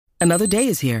Another day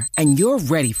is here, and you're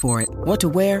ready for it. What to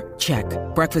wear? Check.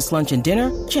 Breakfast, lunch, and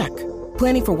dinner? Check.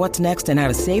 Planning for what's next and how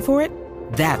to save for it?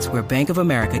 That's where Bank of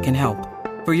America can help.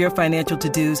 For your financial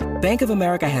to-dos, Bank of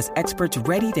America has experts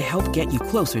ready to help get you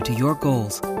closer to your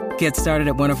goals. Get started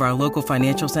at one of our local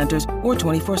financial centers or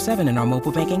 24/7 in our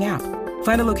mobile banking app.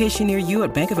 Find a location near you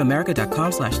at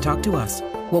bankofamerica.com/talktous.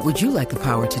 What would you like the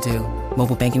power to do?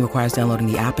 Mobile banking requires downloading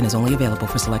the app and is only available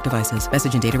for select devices.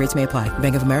 Message and data rates may apply.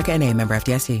 Bank of America N.A., member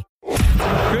FDIC.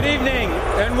 Good evening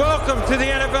and welcome to the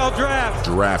NFL Draft.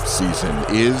 Draft season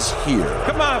is here.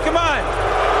 Come on.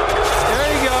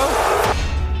 There you go.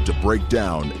 To break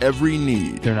down every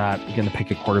need. They're not going to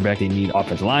pick a quarterback. They need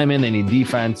offensive linemen. They need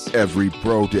defense. Every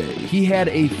pro day. He had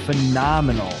a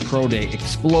phenomenal pro day.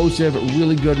 Explosive,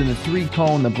 really good in the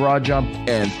 3-cone, the broad jump.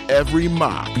 And every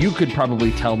mock. You could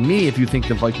probably tell me if you think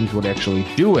the Vikings would actually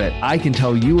do it. I can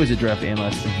tell you as a draft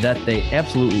analyst that they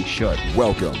absolutely should.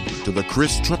 Welcome to the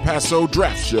Chris Trapasso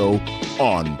Draft Show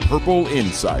on Purple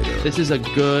Insider. This is a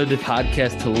good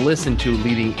podcast to listen to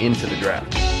leading into the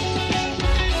draft.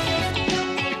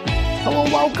 Hello,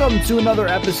 welcome to another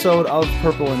episode of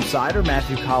Purple Insider.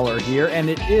 Matthew Collar here,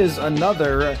 and it is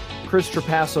another Chris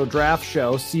Trapasso Draft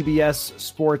Show. CBS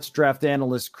Sports draft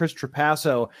analyst Chris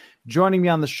Trapasso joining me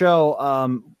on the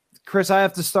show. Chris, I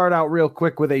have to start out real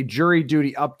quick with a jury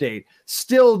duty update.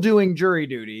 Still doing jury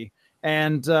duty,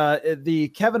 and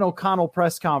the Kevin O'Connell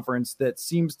press conference that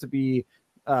seems to be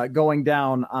going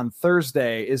down on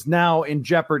Thursday is now in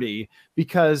jeopardy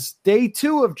because day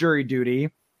 2 of jury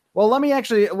duty. Well, let me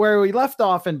actually, where we left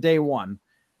off in day 1,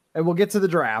 and we'll get to the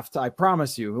draft, I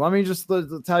promise you. Let me just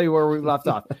tell you where we left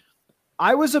off.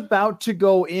 I was about to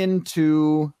go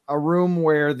into a room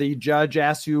where the judge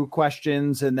asks you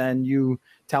questions, and then you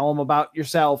tell them about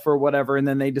yourself or whatever, and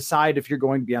then they decide if you're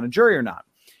going to be on a jury or not.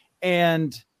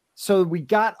 And so we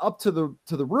got up to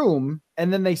the room,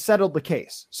 and then they settled the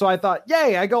case. So I thought,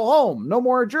 yay, I go home. No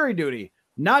more jury duty.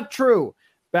 Not true.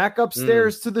 Back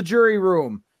upstairs to the jury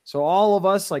room. So all of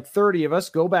us, like 30 of us,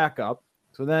 go back up.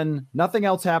 So then nothing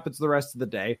else happens the rest of the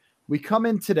day. We come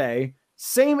in today.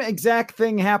 Same exact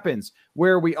thing happens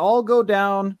where we all go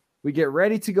down. We get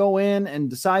ready to go in and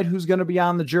decide who's going to be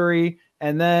on the jury.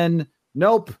 And then,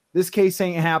 nope, this case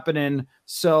ain't happening.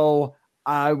 So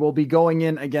I will be going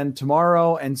in again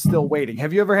tomorrow and still waiting.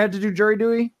 Have you ever had to do jury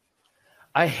duty?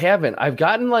 I haven't. I've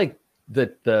gotten like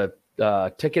the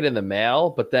ticket in the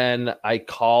mail, but then I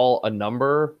call a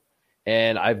number.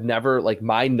 And I've never, like,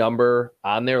 my number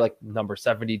on there, like number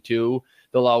 72,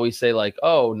 they'll always say, like,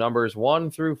 oh, numbers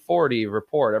 1 through 40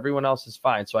 report. Everyone else is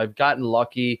fine. So I've gotten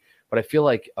lucky, but I feel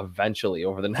like eventually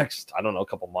over the next, I don't know, a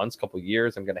couple months, couple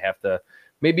years, I'm going to have to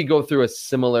maybe go through a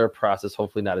similar process,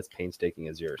 hopefully not as painstaking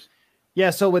as yours.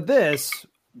 Yeah, so with this,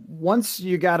 once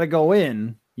you got to go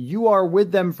in, you are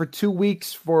with them for 2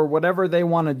 weeks for whatever they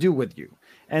want to do with you.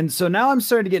 And so now I'm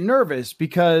starting to get nervous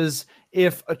because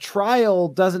if a trial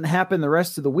doesn't happen the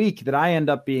rest of the week that I end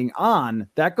up being on,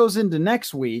 that goes into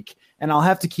next week and I'll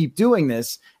have to keep doing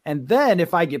this. And then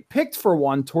if I get picked for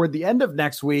one toward the end of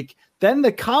next week, then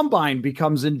the combine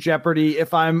becomes in jeopardy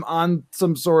if I'm on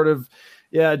some sort of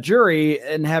jury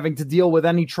and having to deal with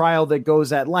any trial that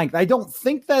goes at length. I don't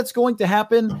think that's going to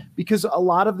happen because a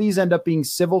lot of these end up being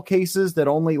civil cases that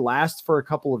only last for a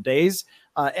couple of days.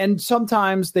 And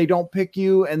sometimes they don't pick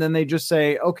you and then they just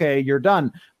say, okay, you're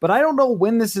done. But I don't know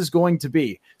when this is going to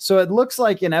be. So it looks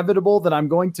like inevitable that I'm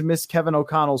going to miss Kevin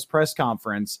O'Connell's press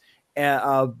conference.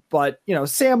 But, you know,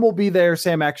 Sam will be there,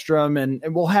 Sam Ekstrom, and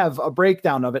we'll have a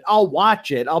breakdown of it. I'll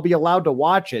watch it. I'll be allowed to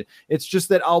watch it. It's just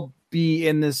that I'll be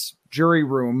in this jury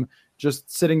room just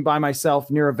sitting by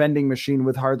myself near a vending machine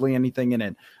with hardly anything in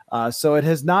it. So it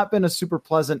has not been a super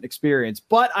pleasant experience,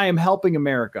 but I am helping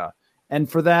America. And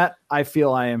for that, I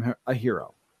feel I am a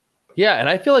hero. Yeah, and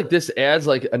I feel like this adds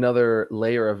like another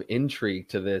layer of intrigue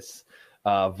to this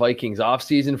Vikings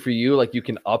offseason for you. Like you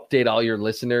can update all your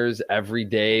listeners every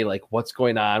day, like what's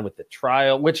going on with the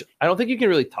trial, which I don't think you can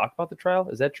really talk about the trial.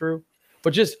 Is that true?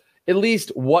 But just at least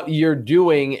what you're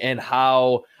doing and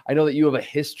how I know that you have a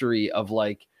history of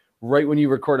like right when you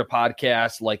record a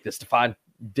podcast, like the Stephon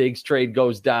Diggs trade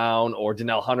goes down or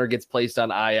Danielle Hunter gets placed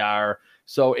on IR.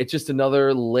 So it's just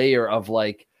another layer of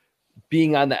like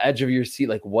being on the edge of your seat.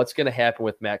 Like what's going to happen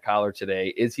with Matt Collar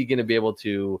today? Is he going to be able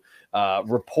to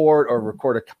report or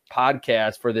record a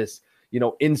podcast for this, you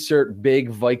know, insert big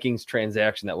Vikings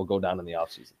transaction that will go down in the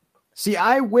offseason? See,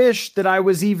 I wish that I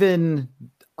was even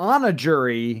on a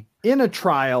jury in a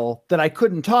trial that I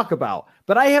couldn't talk about,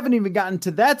 but I haven't even gotten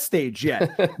to that stage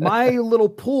yet. My little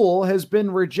pool has been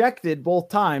rejected both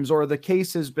times, or the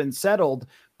case has been settled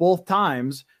both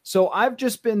times. So I've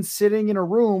just been sitting in a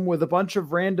room with a bunch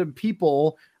of random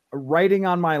people writing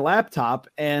on my laptop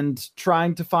and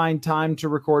trying to find time to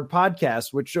record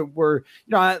podcasts, which were,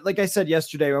 like I said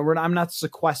yesterday, I'm not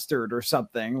sequestered or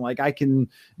something. Like I can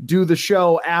do the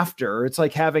show after. It's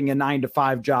like having a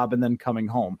 9-to-5 job and then coming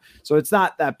home. So it's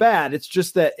not that bad. It's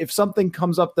just that if something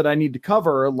comes up that I need to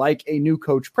cover, like a new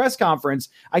coach press conference,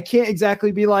 I can't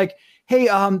exactly be like, hey,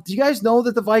 do you guys know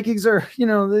that the Vikings are,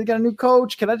 they got a new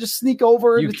coach? Can I just sneak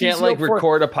over? You can't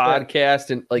record a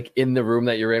podcast and in the room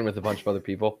that you're in with a bunch of other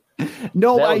people.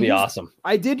 No, that would be awesome.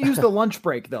 I did use the lunch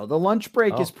break though. The lunch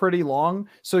break is pretty long.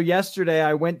 So yesterday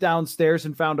I went downstairs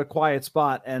and found a quiet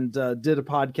spot and did a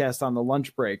podcast on the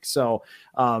lunch break. So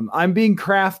I'm being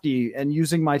crafty and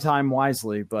using my time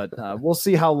wisely, but we'll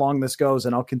see how long this goes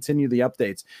and I'll continue the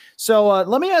updates. So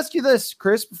let me ask you this,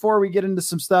 Chris, before we get into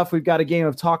some stuff. We've got a game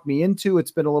of Talk Me Into.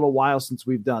 It's been a little while since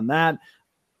we've done that.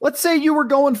 Let's say you were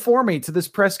going for me to this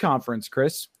press conference,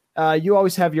 Chris. You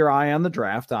always have your eye on the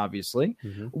draft, obviously.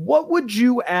 Mm-hmm. What would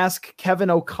you ask Kevin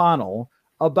O'Connell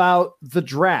about the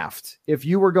draft if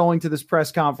you were going to this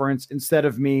press conference instead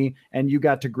of me and you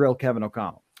got to grill Kevin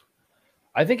O'Connell?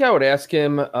 I think I would ask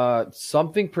him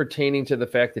something pertaining to the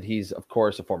fact that he's, of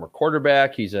course, a former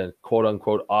quarterback. He's a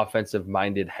quote-unquote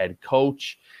offensive-minded head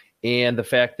coach. And the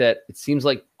fact that it seems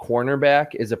like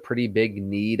cornerback is a pretty big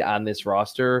need on this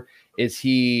roster. Is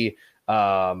he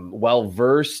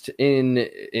well-versed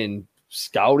in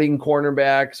scouting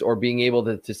cornerbacks or being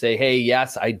able to say, hey,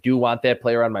 yes, I do want that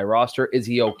player on my roster? Is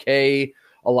he okay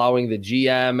allowing the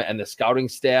GM and the scouting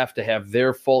staff to have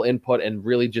their full input and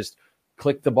really just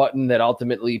click the button that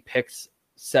ultimately picks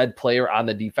said player on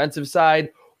the defensive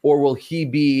side? Or will he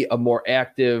be a more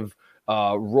active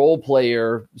role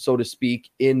player, so to speak,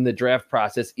 in the draft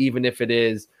process, even if it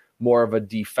is more of a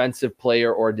defensive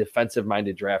player or a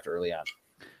defensive-minded draft early on?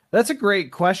 That's a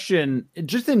great question,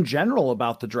 just in general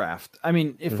about the draft. I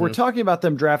mean, if we're talking about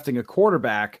them drafting a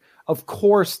quarterback, of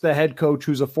course the head coach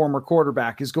who's a former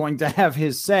quarterback is going to have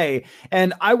his say,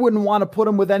 and I wouldn't want to put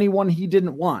him with anyone he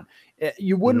didn't want.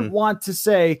 You wouldn't want to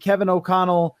say, Kevin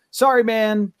O'Connell, sorry,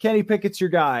 man, Kenny Pickett's your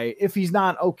guy, if he's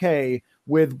not okay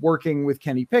with working with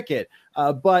Kenny Pickett.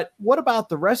 But what about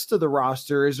the rest of the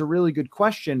roster is a really good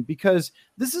question, because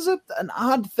this is an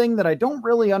odd thing that I don't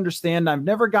really understand. I've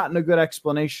never gotten a good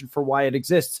explanation for why it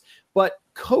exists, but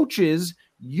coaches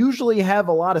usually have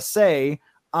a lot of say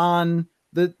on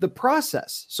the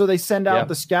process. So they send out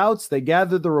the scouts, they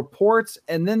gather the reports,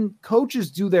 and then coaches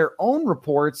do their own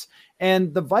reports.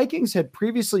 And the Vikings had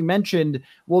previously mentioned,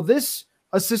 well, this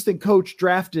assistant coach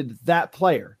drafted that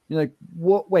player. You're like,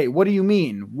 wait, what do you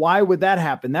mean? Why would that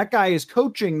happen? That guy is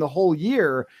coaching the whole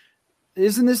year.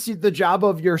 Isn't this the job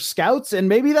of your scouts? And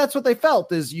maybe that's what they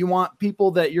felt, is you want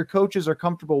people that your coaches are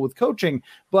comfortable with coaching.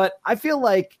 But I feel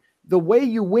like the way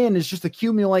you win is just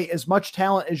accumulate as much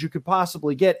talent as you could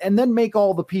possibly get and then make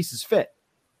all the pieces fit.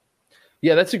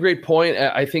 Yeah, that's a great point.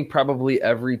 I think probably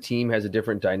every team has a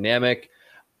different dynamic.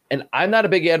 And I'm not a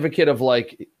big advocate of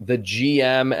like the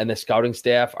GM and the scouting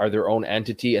staff are their own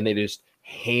entity and they just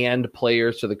hand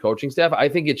players to the coaching staff. I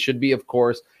think it should be, of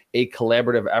course, a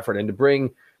collaborative effort. And to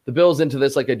bring the Bills into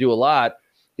this, like I do a lot,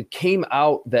 it came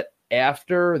out that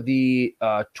after the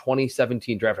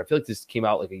 2017 draft, I feel like this came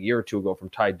out like a year or two ago from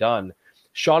Ty Dunn,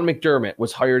 Sean McDermott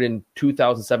was hired in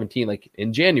 2017, like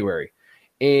in January.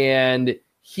 And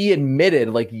he admitted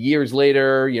like years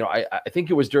later, I think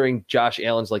it was during Josh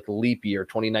Allen's like leap year,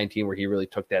 2019, where he really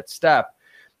took that step,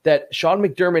 that Sean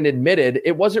McDermott admitted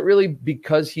it wasn't really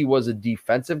because he was a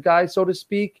defensive guy, so to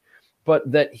speak, but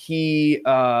that he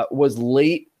was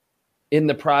late in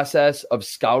the process of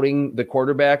scouting the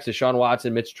quarterbacks, Deshaun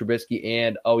Watson, Mitch Trubisky,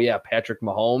 and Patrick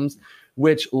Mahomes,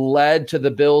 which led to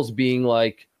the Bills being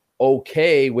like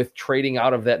okay with trading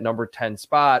out of that number 10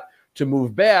 spot to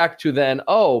move back to then,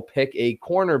 pick a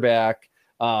cornerback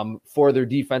for their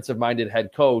defensive-minded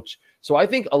head coach. So I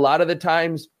think a lot of the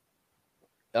times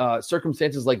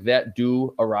circumstances like that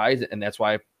do arise, and that's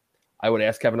why I would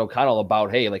ask Kevin O'Connell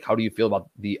about, hey, like, how do you feel about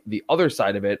the other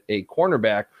side of it, a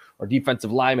cornerback or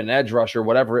defensive lineman, edge rusher,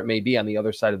 whatever it may be on the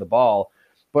other side of the ball.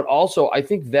 But also, I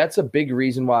think that's a big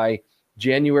reason why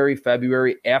January,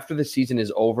 February, after the season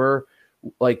is over,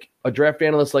 like a draft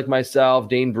analyst like myself,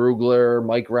 Dane Brugler,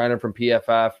 Mike Renner from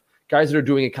PFF, guys that are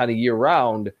doing it kind of year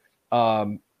round,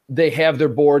 they have their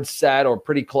boards set or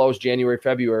pretty close January,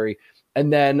 February,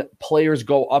 and then players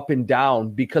go up and down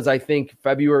because I think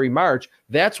February, March,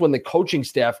 that's when the coaching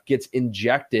staff gets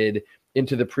injected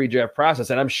into the pre-draft process.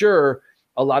 And I'm sure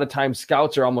a lot of times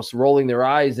scouts are almost rolling their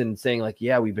eyes and saying like,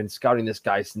 yeah, we've been scouting this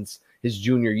guy since his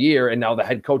junior year. And now the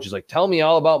head coach is like, tell me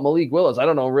all about Malik Willis. I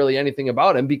don't know really anything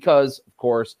about him because, of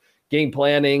course, game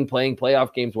planning, playing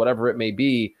playoff games, whatever it may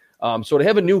be, So to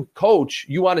have a new coach,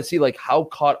 you want to see like how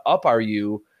caught up are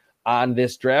you on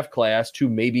this draft class to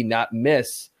maybe not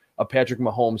miss a Patrick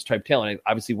Mahomes type talent. It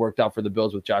obviously worked out for the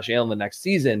Bills with Josh Allen the next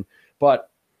season,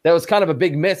 but that was kind of a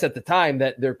big miss at the time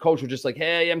that their coach was just like,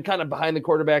 hey, I'm kind of behind the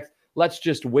quarterbacks. Let's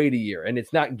just wait a year. And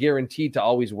it's not guaranteed to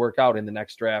always work out in the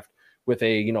next draft with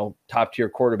a, top tier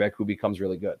quarterback who becomes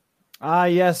really good.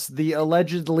 Yes, the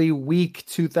allegedly weak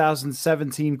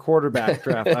 2017 quarterback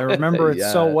draft. I remember it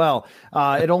so well.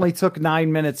 It only took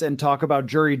 9 minutes and talk about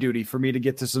jury duty for me to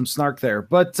get to some snark there.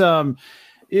 But, I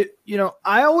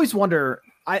always wonder,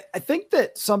 I think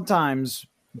that sometimes,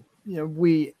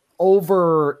 we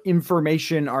over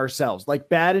information ourselves. Like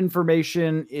bad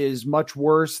information is much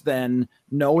worse than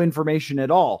no information at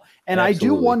all. And Absolutely. I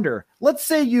do wonder, let's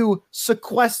say you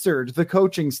sequestered the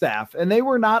coaching staff and they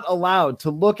were not allowed to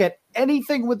look at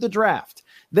anything with the draft.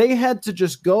 They had to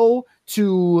just go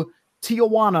to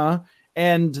Tijuana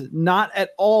and not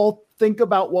at all think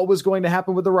about what was going to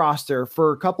happen with the roster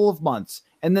for a couple of months.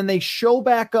 And then they show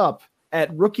back up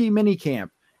at rookie minicamp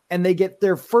and they get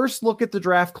their first look at the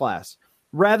draft class.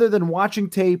 Rather than watching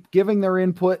tape, giving their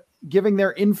input, giving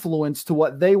their influence to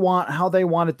what they want, how they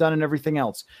want it done, and everything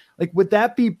else. Like, would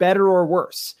that be better or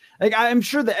worse? Like, I'm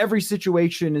sure that every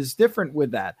situation is different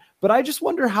with that, but I just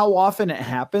wonder how often it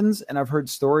happens. And I've heard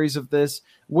stories of this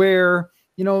where,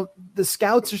 the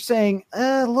scouts are saying,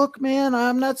 look, man,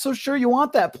 I'm not so sure you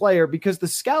want that player, because the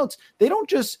scouts, they don't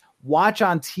just watch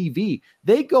on TV.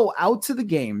 They go out to the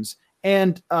games.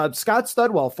 And Scott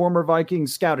Studwell, former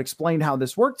Vikings scout, explained how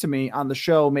this worked to me on the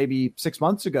show maybe 6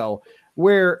 months ago,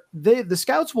 where the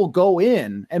scouts will go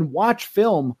in and watch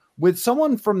film with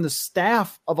someone from the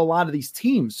staff of a lot of these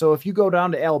teams. So if you go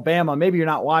down to Alabama, maybe you're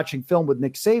not watching film with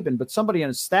Nick Saban, but somebody on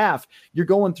his staff, you're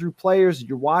going through players,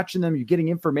 you're watching them, you're getting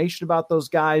information about those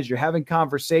guys, you're having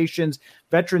conversations.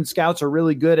 Veteran scouts are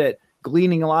really good at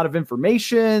gleaning a lot of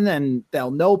information, and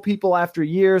they'll know people after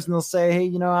years and they'll say, hey,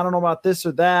 I don't know about this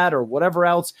or that or whatever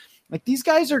else. Like, these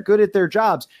guys are good at their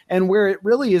jobs. And where it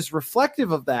really is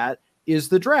reflective of that is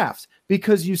the draft,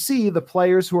 because you see the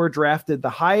players who are drafted the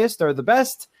highest are the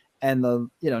best, and the,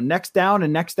 next down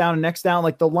and next down and next down,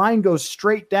 like the line goes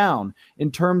straight down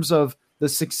in terms of the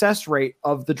success rate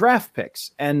of the draft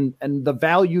picks and the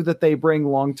value that they bring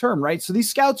long-term. Right. So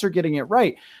these scouts are getting it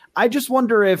right. I just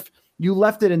wonder if you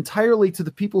left it entirely to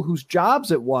the people whose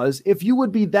jobs it was, if you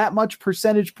would be that much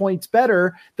percentage points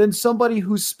better than somebody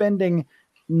who's spending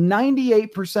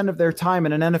 98% of their time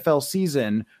in an NFL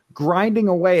season grinding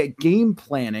away at game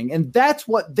planning. And that's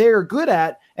what they're good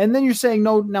at. And then you're saying,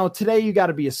 no, now today you got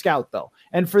to be a scout though.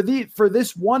 And for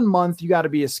this 1 month, you got to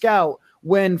be a scout,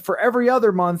 when for every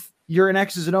other month you're an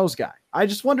X's and O's guy. I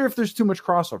just wonder if there's too much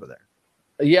crossover there.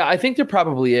 Yeah, I think there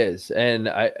probably is. And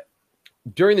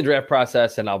during the draft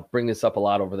process, and I'll bring this up a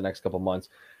lot over the next couple months,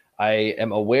 I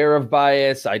am aware of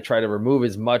bias. I try to remove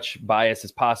as much bias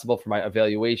as possible for my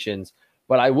evaluations,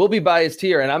 but I will be biased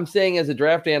here. And I'm saying, as a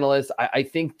draft analyst, I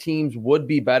think teams would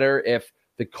be better if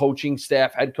the coaching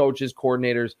staff, head coaches,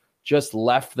 coordinators just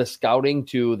left the scouting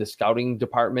to the scouting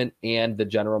department and the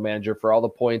general manager for all the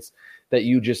points that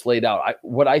you just laid out.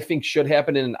 What I think should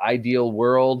happen in an ideal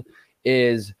world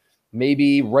is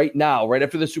maybe right now, right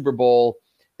after the Super Bowl,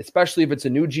 especially if it's a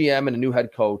new GM and a new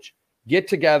head coach, get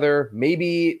together,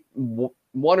 maybe 1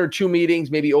 or 2 meetings,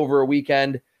 maybe over a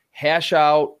weekend, hash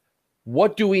out,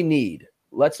 what do we need?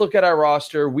 Let's look at our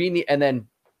roster. And then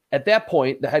at that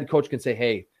point, the head coach can say,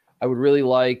 hey, I would really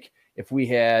like if we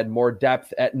had more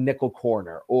depth at nickel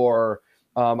corner, or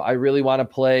I really want to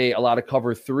play a lot of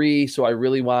cover 3. So I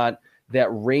really want that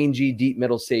rangy deep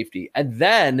middle safety, and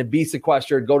then be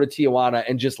sequestered, go to Tijuana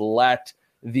and just let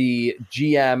the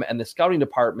GM and the scouting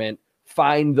department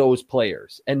find those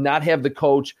players, and not have the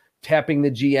coach tapping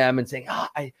the GM and saying,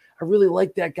 I really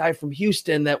like that guy from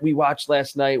Houston that we watched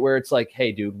last night, where it's like,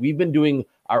 hey, dude, we've been doing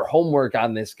our homework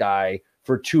on this guy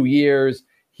for 2 years.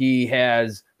 He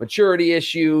has maturity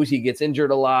issues. He gets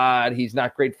injured a lot. He's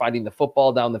not great finding the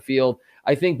football down the field.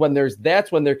 I think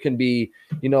that's when there can be,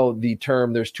 the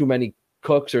term, there's too many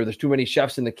cooks or there's too many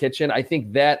chefs in the kitchen. I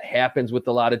think that happens with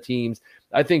a lot of teams.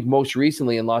 I think most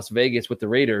recently in Las Vegas with the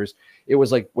Raiders, it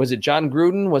was like, was it John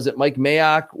Gruden? Was it Mike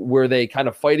Mayock? Were they kind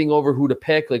of fighting over who to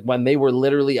pick? Like, when they were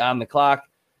literally on the clock,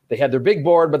 they had their big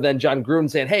board, but then John Gruden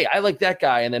saying, hey, I like that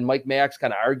guy. And then Mike Mayock's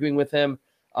kind of arguing with him.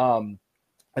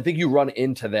 I think you run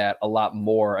into that a lot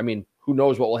more. I mean, who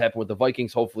knows what will happen with the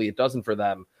Vikings? Hopefully it doesn't for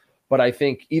them. But I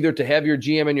think either to have your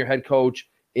GM and your head coach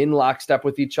in lockstep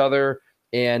with each other,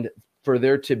 and for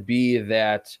there to be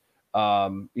that,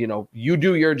 you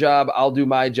do your job, I'll do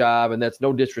my job, and that's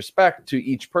no disrespect to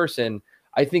each person.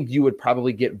 I think you would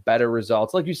probably get better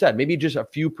results. Like you said, maybe just a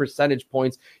few percentage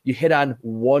points. You hit on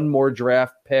one more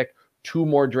draft pick, 2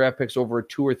 more draft picks over a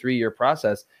 2 or 3 year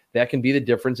process. That can be the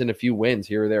difference in a few wins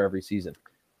here or there every season.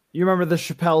 You remember the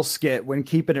Chappelle skit, when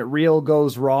keeping it real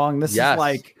goes wrong? This is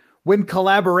like when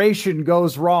collaboration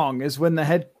goes wrong is when the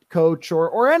head coach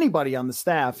or anybody on the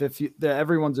staff, if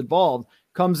everyone's involved,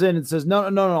 comes in and says,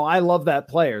 no, I love that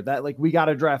player. That, like, we got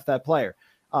to draft that player.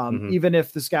 Even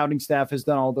if the scouting staff has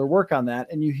done all their work on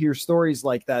that. And you hear stories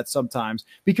like that sometimes,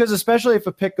 because especially if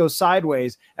a pick goes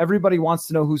sideways, everybody wants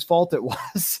to know whose fault it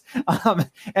was.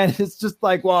 And it's just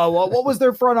like, well, what was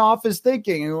their front office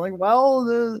thinking? And like, well,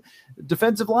 the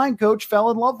defensive line coach fell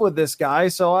in love with this guy,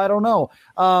 so I don't know.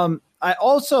 I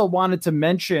also wanted to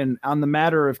mention, on the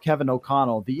matter of Kevin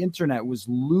O'Connell, the internet was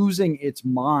losing its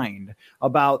mind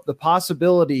about the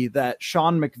possibility that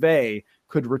Sean McVay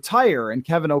could retire and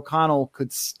Kevin O'Connell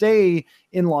could stay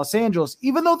in Los Angeles,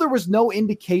 even though there was no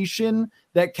indication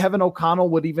that Kevin O'Connell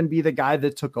would even be the guy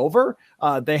that took over.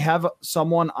 They have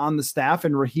someone on the staff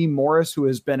in Raheem Morris, who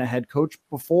has been a head coach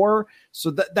before.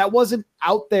 So that wasn't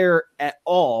out there at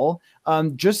all.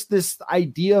 Just this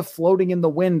idea floating in the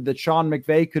wind that Sean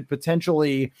McVay could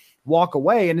potentially walk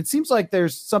away. And it seems like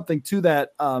there's something to that.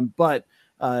 But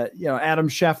Adam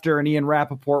Schefter and Ian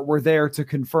Rappaport were there to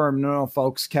confirm, no,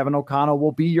 folks, Kevin O'Connell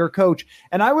will be your coach.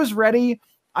 And I was ready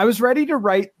to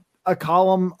write a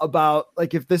column about,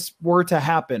 like, if this were to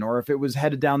happen or if it was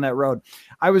headed down that road.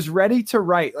 I was ready to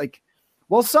write, like,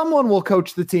 well, someone will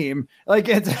coach the team. Like,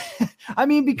 it's, I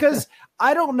mean, because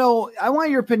I don't know. I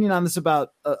want your opinion on this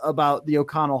about the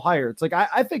O'Connell hire. It's like,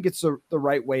 I think it's the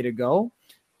right way to go.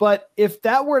 But if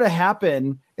that were to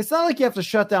happen, it's not like you have to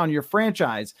shut down your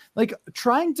franchise. Like,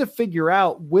 trying to figure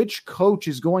out which coach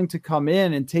is going to come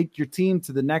in and take your team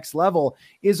to the next level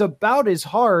is about as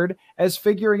hard as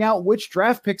figuring out which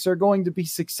draft picks are going to be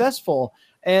successful.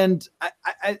 And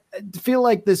I feel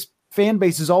like this fan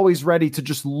base is always ready to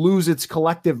just lose its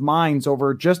collective minds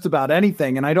over just about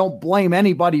anything. And I don't blame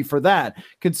anybody for that,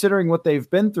 considering what they've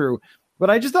been through. But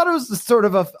I just thought it was sort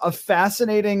of a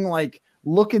fascinating, like,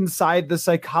 look inside the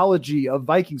psychology of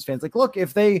Vikings fans. Like, look,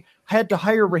 if they had to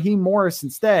hire Raheem Morris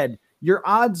instead, your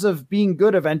odds of being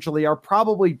good eventually are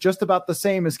probably just about the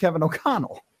same as Kevin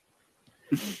O'Connell.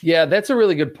 Yeah, that's a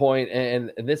really good point.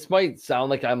 And this might sound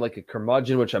like I'm like a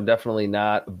curmudgeon, which I'm definitely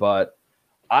not, but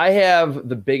I have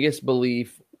the biggest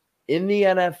belief in the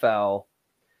NFL.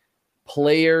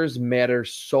 Players matter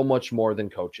so much more than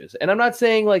coaches. And I'm not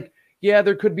saying, like, yeah,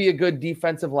 there could be a good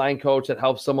defensive line coach that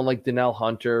helps someone like Danielle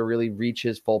Hunter really reach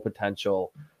his full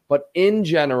potential. But in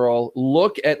general,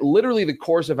 look at literally the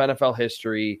course of NFL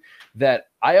history. That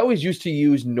I always used to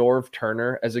use Norv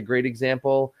Turner as a great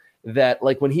example, that,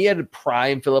 like, when he had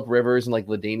prime Phillip Rivers and like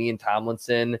LaDainian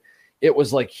Tomlinson, it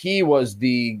was like he was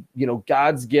the,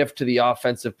 God's gift to the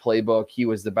offensive playbook. He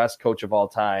was the best coach of all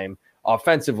time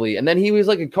offensively. And then he was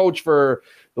like a coach for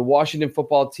the Washington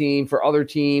football team, for other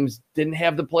teams, didn't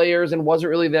have the players and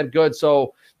wasn't really that good.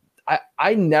 So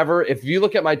I never, if you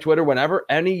look at my Twitter, whenever,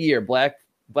 any year, Black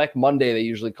Monday, they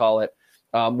usually call it,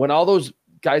 when all those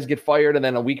guys get fired and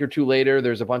then a week or two later,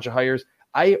 there's a bunch of hires,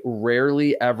 I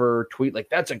rarely ever tweet like,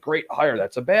 that's a great hire,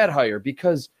 that's a bad hire,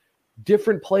 because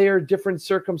different player, different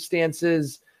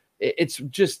circumstances, it's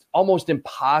just almost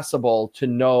impossible to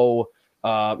know.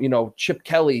 Chip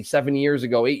Kelly 8 years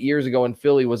ago in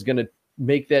Philly was going to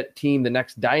make that team the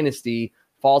next dynasty,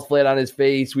 falls flat on his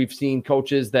face. We've seen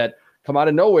coaches that come out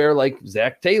of nowhere, like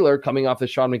Zach Taylor coming off the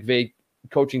Sean McVay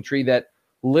coaching tree, that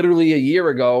literally a year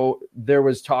ago there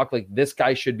was talk like this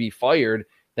guy should be fired.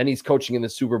 Then he's coaching in the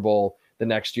Super Bowl the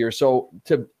next year. So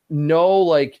to know,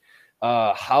 like,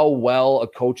 how well a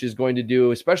coach is going to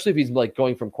do, especially if he's like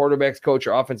going from quarterbacks coach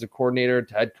or offensive coordinator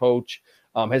to head coach,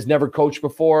 has never coached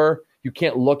before. You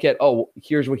can't look at,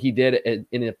 here's what he did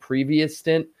in a previous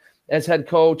stint as head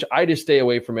coach. I just stay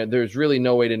away from it. There's really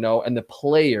no way to know. And the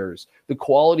players, the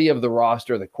quality of the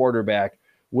roster, the quarterback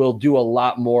will do a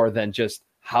lot more than just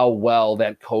how well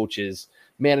that coach is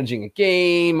managing a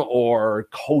game or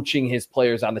coaching his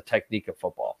players on the technique of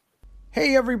football.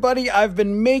 Hey everybody, I've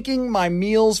been making my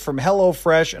meals from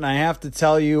HelloFresh, and I have to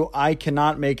tell you, I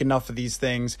cannot make enough of these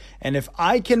things. And if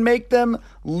I can make them,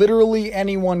 literally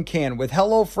anyone can. With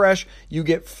HelloFresh, you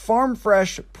get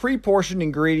farm-fresh, pre-portioned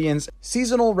ingredients,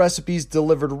 seasonal recipes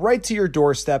delivered right to your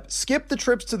doorstep. Skip the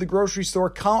trips to the grocery store.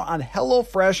 Count on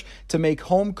HelloFresh to make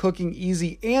home cooking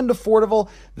easy and affordable.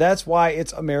 That's why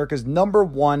it's America's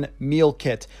 #1 meal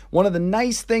kit. One of the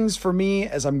nice things for me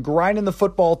as I'm grinding the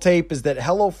football tape is that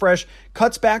HelloFresh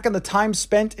cuts back on the time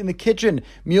spent in the kitchen.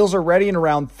 Meals are ready in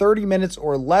around 30 minutes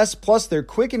or less, plus their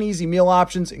quick and easy meal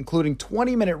options, including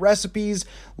 20-minute recipes,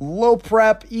 low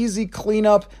prep, easy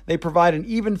cleanup. They provide an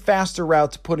even faster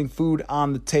route to putting food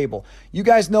on the table. You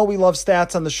guys know we love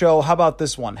stats on the show. How about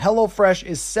this one? HelloFresh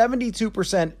is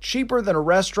 72% cheaper than a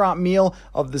restaurant meal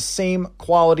of the same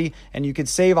quality, and you can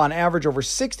save on average over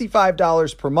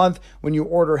 $65 per month when you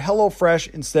order HelloFresh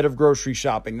instead of grocery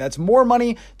shopping. That's more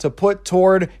money to put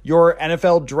toward your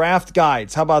NFL draft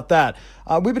guides. How about that?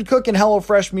 We've been cooking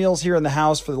HelloFresh meals here in the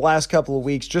house for the last couple of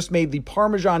weeks. Just made the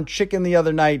Parmesan chicken the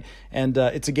other night, and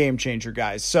it's a game changer,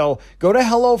 guys. So go to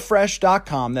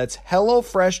HelloFresh.com. That's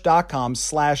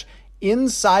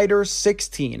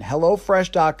HelloFresh.com/Insider16.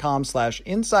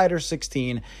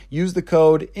 HelloFresh.com/Insider16. Use the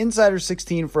code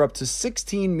Insider16 for up to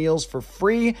 16 meals for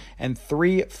free and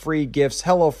 3 free gifts.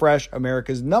 HelloFresh,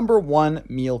 America's #1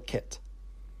 meal kit.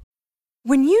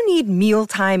 When you need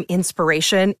mealtime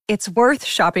inspiration, it's worth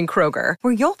shopping Kroger,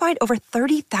 where you'll find over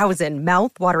 30,000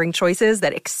 mouth-watering choices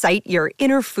that excite your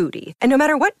inner foodie. And no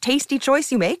matter what tasty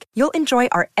choice you make, you'll enjoy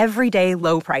our everyday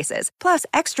low prices, plus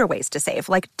extra ways to save,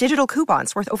 like digital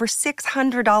coupons worth over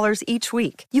 $600 each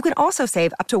week. You can also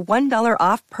save up to $1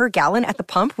 off per gallon at the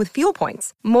pump with fuel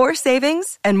points. More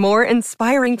savings and more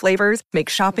inspiring flavors make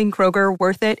shopping Kroger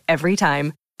worth it every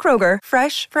time. Kroger,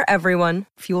 fresh for everyone.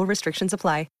 Fuel restrictions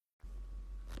apply.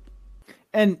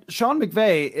 And Sean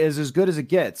McVay is as good as it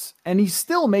gets, and he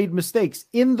still made mistakes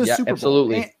in the Super Bowl.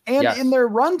 Absolutely. And yes. in their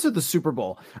run to the Super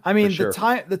Bowl. I mean, sure.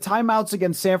 the timeouts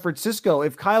against San Francisco,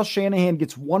 if Kyle Shanahan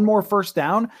gets one more first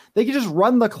down, they can just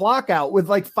run the clock out with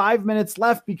like 5 minutes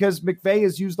left because McVay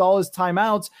has used all his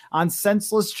timeouts on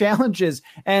senseless challenges.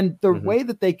 And the way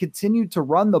that they continued to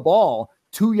run the ball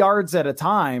 2 yards at a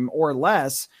time or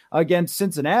less against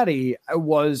Cincinnati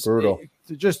was brutal.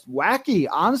 Just wacky.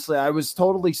 Honestly, I was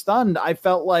totally stunned. I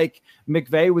felt like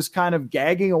McVay was kind of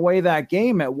gagging away that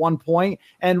game at one point.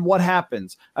 And what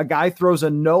happens? A guy throws a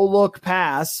no-look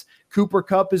pass. Cooper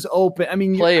Kupp is open. I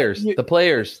mean, the players.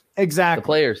 Exactly. The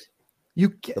players.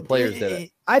 The players did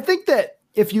it. I think that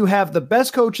if you have the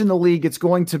best coach in the league, it's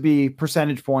going to be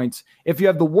percentage points. If you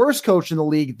have the worst coach in the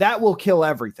league, that will kill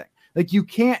everything. Like, you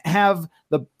can't have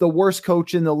the worst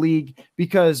coach in the league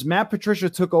because Matt Patricia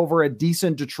took over a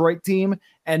decent Detroit team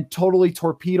and totally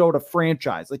torpedoed a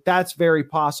franchise. Like, that's very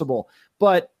possible.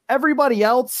 But everybody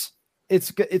else,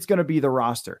 it's going to be the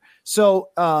roster. So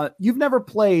you've never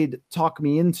played Talk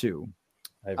Me Into.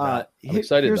 I'm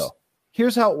excited, though.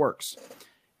 Here's how it works.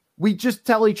 We just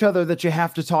tell each other that you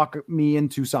have to talk me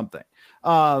into something. You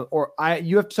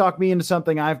have to talk me into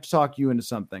something. I have to talk you into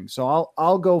something. So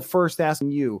I'll go first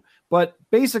asking you, but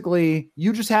basically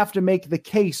you just have to make the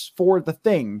case for the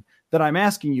thing that I'm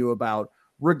asking you about,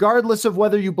 regardless of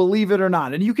whether you believe it or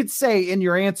not. And you could say in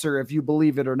your answer if you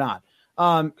believe it or not.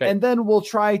 Okay. And then we'll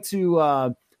try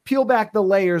to peel back the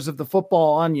layers of the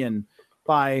football onion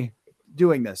by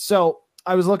doing this. So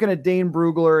I was looking at Dane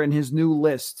Brugler and his new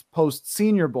list post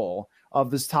Senior Bowl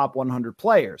of his top 100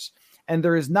 players. And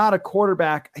there is not a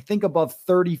quarterback, I think, above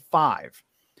 35.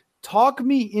 Talk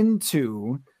me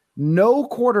into no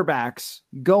quarterbacks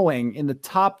going in the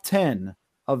top 10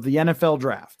 of the NFL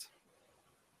draft.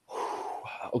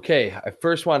 Okay, I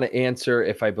first want to answer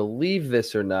if I believe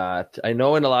this or not. I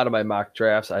know in a lot of my mock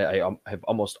drafts, I have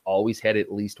almost always had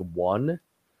at least one.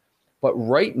 But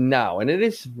right now, and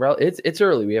it's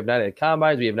early. We have not had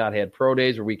combines. We have not had pro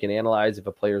days where we can analyze if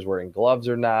a player's wearing gloves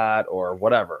or not or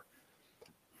whatever.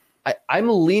 I'm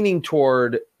leaning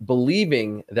toward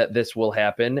believing that this will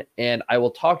happen, and I will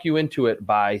talk you into it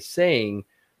by saying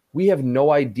we have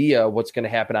no idea what's going to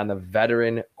happen on the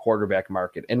veteran quarterback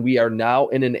market. And we are now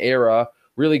in an era,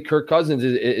 really Kirk Cousins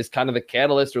is kind of the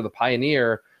catalyst or the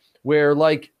pioneer, where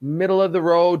like middle of the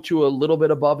road to a little bit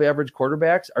above average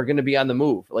quarterbacks are going to be on the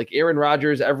move. Like Aaron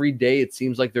Rodgers, every day it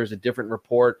seems like there's a different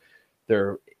report.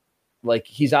 Like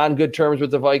he's on good terms with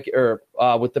the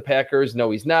with the Packers. No,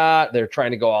 he's not. They're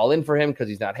trying to go all in for him because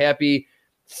he's not happy.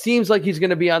 Seems like he's going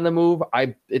to be on the move.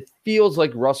 It feels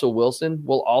like Russell Wilson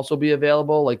will also be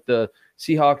available. Like the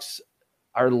Seahawks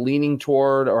are leaning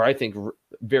toward, or I think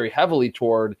very heavily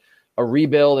toward, a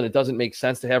rebuild, and it doesn't make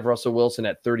sense to have Russell Wilson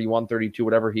at 31, 32,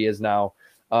 whatever he is now.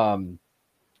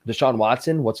 Deshaun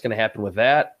Watson, what's going to happen with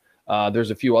that?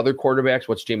 There's a few other quarterbacks.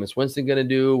 What's Jameis Winston going to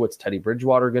do? What's Teddy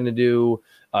Bridgewater going to do?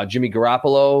 Jimmy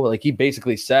Garoppolo, like he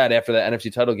basically said after the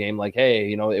NFC title game, like,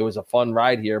 hey, it was a fun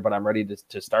ride here, but I'm ready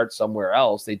to start somewhere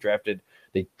else. They traded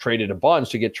a bunch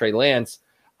to get Trey Lance.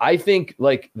 I think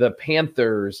like the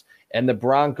Panthers and the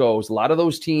Broncos, a lot of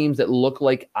those teams that look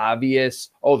like obvious,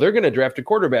 they're going to draft a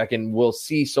quarterback, and we'll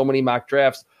see so many mock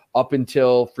drafts. up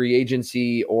until free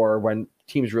agency or when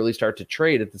teams really start to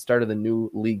trade at the start of the new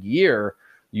league year,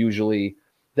 usually,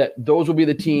 that those will be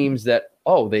the teams that,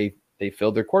 they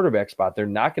filled their quarterback spot. They're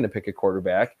not going to pick a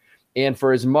quarterback. And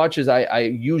for as much as I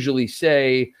usually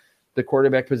say the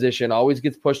quarterback position always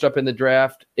gets pushed up in the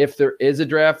draft, if there is a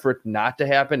draft for it not to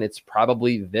happen, it's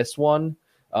probably this one.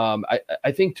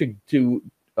 I think to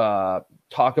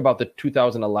talk about the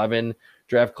 2011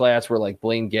 draft class where like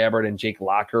Blaine Gabbert and Jake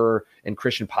Locker and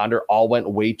Christian Ponder all went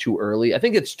way too early, I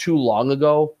think it's too long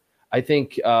ago. I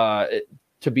think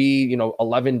to be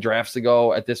 11 drafts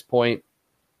ago at this point,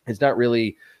 it's not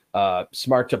really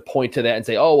smart to point to that and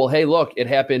say, oh, well, hey, look, it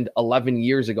happened 11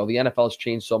 years ago. The NFL has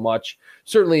changed so much.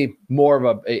 Certainly more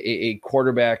of a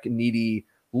quarterback needy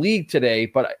league today.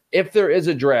 But if there is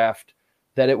a draft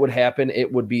that it would happen, it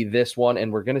would be this one.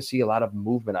 And we're going to see a lot of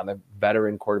movement on the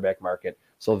veteran quarterback market.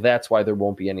 So that's why there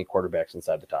won't be any quarterbacks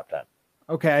inside the top 10.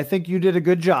 Okay, I think you did a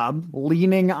good job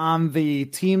leaning on the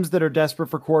teams that are desperate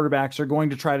for quarterbacks are going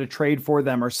to try to trade for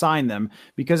them or sign them.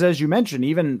 Because as you mentioned,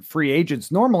 even free agents,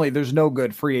 normally there's no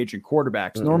good free agent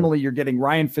quarterbacks. Mm-hmm. Normally you're getting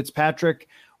Ryan Fitzpatrick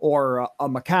or a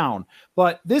McCown.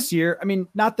 But this year, I mean,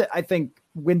 not that I think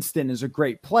Winston is a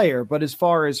great player, but as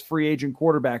far as free agent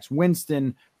quarterbacks,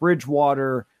 Winston,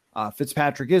 Bridgewater,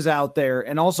 Fitzpatrick is out there,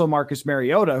 and also Marcus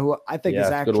Mariota, who I think is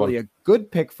actually a good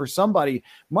pick for somebody.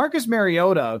 Marcus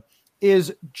Mariota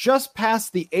is just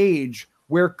past the age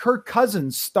where Kirk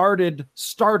Cousins started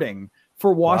starting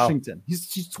for Washington. Wow.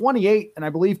 He's 28, and I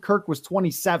believe Kirk was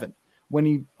 27 when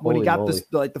he got this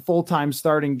like the full-time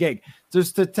starting gig.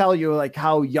 Just to tell you like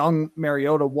how young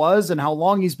Mariota was and how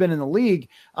long he's been in the league.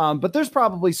 But there's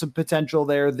probably some potential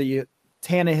there. The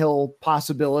Tannehill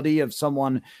possibility of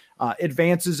someone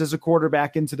advances as a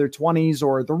quarterback into their 20s,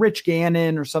 or the Rich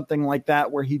Gannon or something like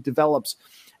that, where he develops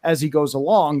as he goes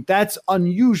along. That's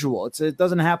unusual. It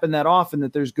doesn't happen that often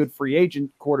that there's good free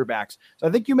agent quarterbacks. So I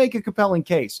think you make a compelling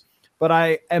case, but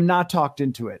I am not talked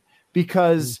into it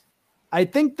because I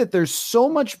think that there's so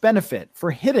much benefit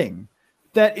for hitting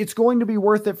that it's going to be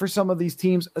worth it for some of these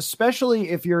teams,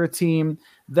 especially if you're a team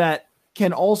that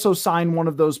can also sign one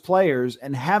of those players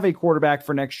and have a quarterback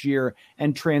for next year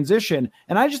and transition.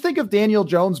 And I just think of Daniel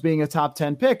Jones being a top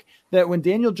 10 pick, that when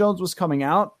Daniel Jones was coming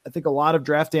out, I think a lot of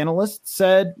draft analysts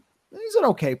said he's an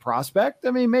okay prospect.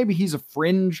 I mean, maybe he's a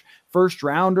fringe first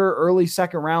rounder, early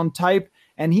second round type,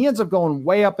 and he ends up going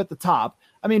way up at the top.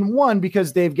 I mean, one,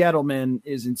 because Dave Gettleman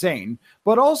is insane,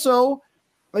 but also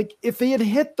like if he had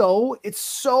hit though, it's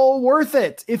so worth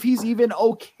it. If he's even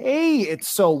okay, it's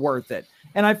so worth it.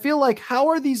 And I feel like, how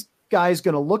are these guys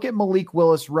going to look at Malik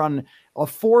Willis run a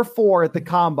 4.4 at the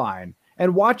combine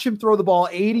and watch him throw the ball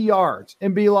 80 yards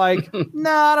and be like,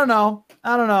 nah, I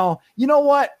don't know. You know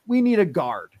what? We need a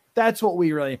guard. That's what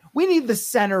we need the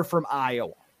center from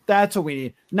Iowa. That's what we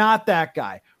need. Not that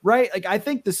guy, right? Like, I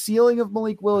think the ceiling of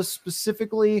Malik Willis,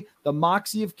 specifically the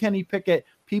moxie of Kenny Pickett,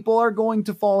 people are going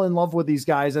to fall in love with these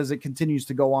guys as it continues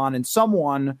to go on. And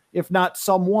someone, if not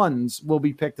someone's, will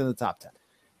be picked in the top 10.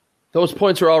 Those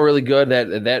points are all really good.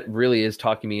 That really is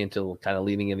talking me into kind of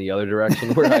leaning in the other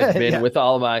direction where I've been with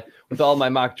all of my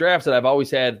mock drafts, that I've always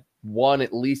had one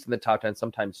at least in the top 10,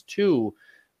 sometimes two.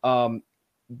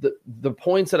 The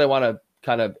points that I want to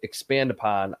kind of expand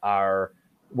upon are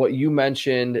what you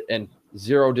mentioned, and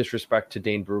zero disrespect to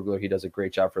Dane Brugler. He does a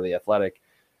great job for The Athletic.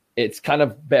 It's kind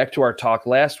of back to our talk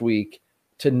last week,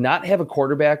 to not have a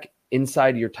quarterback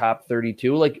inside your top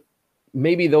 32. Like,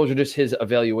 maybe those are just his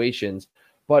evaluations.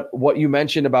 But what you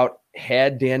mentioned about,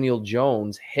 had Daniel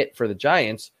Jones hit for the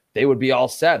Giants, they would be all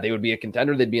set. They would be a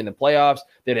contender. They'd be in the playoffs.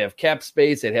 They'd have cap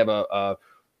space. They'd have a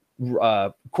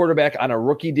quarterback on a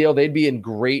rookie deal. They'd be in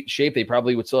great shape. They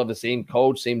probably would still have the same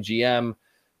coach, same GM.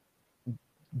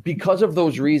 Because of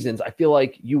those reasons, I feel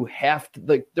like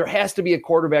there has to be a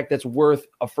quarterback that's worth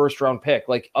a first-round pick.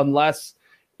 Like, unless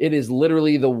it is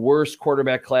literally the worst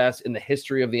quarterback class in the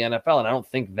history of the NFL, and I don't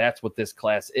think that's what this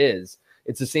class is.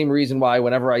 It's the same reason why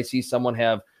whenever I see someone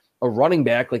have a running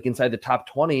back like inside the top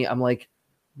 20, I'm like,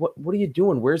 what are you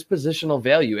doing? Where's positional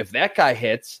value? If that guy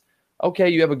hits, okay,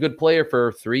 you have a good player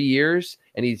for 3 years,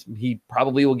 and he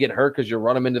probably will get hurt because you'll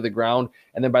run him into the ground,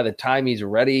 and then by the time he's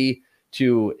ready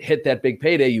to hit that big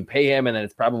payday, you pay him, and then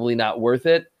it's probably not worth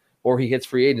it, or he hits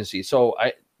free agency. So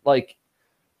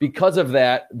because of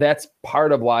that, that's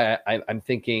part of why I'm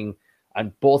thinking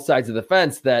on both sides of the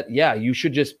fence that, yeah, you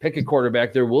should just pick a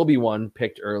quarterback. There will be one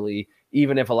picked early,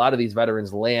 even if a lot of these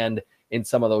veterans land in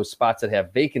some of those spots that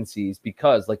have vacancies,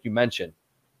 because like you mentioned,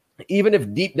 even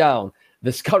if deep down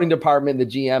the scouting department, the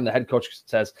GM, the head coach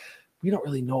says, we don't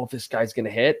really know if this guy's going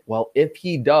to hit. Well, if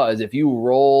he does, if you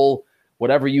roll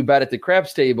whatever you bet at the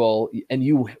craps table and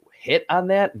you hit on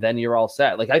that, then you're all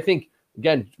set. Like, I think,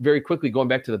 again, very quickly going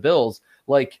back to the Bills,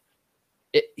 like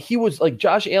he was like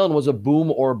Josh Allen was a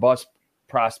boom or bust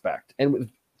prospect. And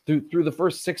through the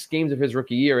first 6 games of his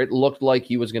rookie year, it looked like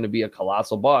he was going to be a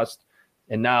colossal bust.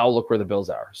 And now look where the Bills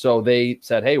are. So they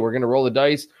said, hey, we're going to roll the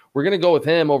dice. We're going to go with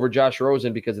him over Josh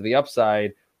Rosen because of the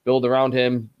upside, build around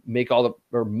him, make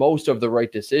most of the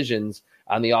right decisions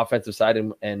on the offensive side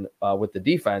and with the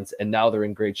defense. And now they're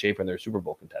in great shape and they're Super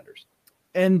Bowl contenders.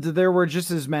 And there were just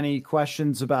as many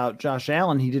questions about Josh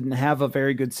Allen. He didn't have a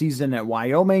very good season at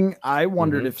Wyoming. I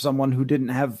wondered if someone who didn't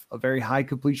have a very high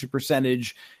completion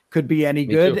percentage could be any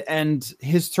good. Too. And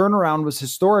his turnaround was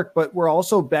historic, but we're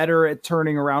also better at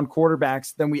turning around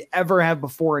quarterbacks than we ever have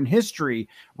before in history.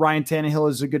 Ryan Tannehill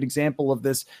is a good example of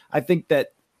this. I think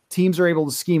that teams are able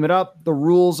to scheme it up. The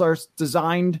rules are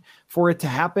designed for it to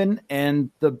happen. And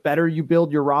the better you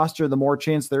build your roster, the more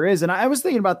chance there is. And I was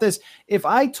thinking about this. If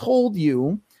I told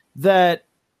you that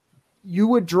you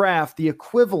would draft the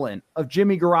equivalent of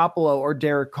Jimmy Garoppolo or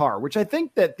Derek Carr, which I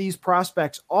think that these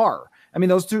prospects are. I mean,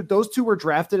 those two were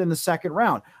drafted in the second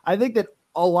round. I think that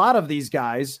a lot of these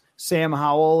guys, Sam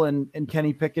Howell and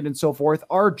Kenny Pickett and so forth,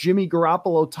 are Jimmy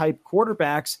Garoppolo type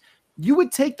quarterbacks. You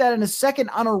would take that in a second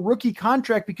on a rookie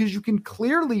contract because you can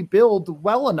clearly build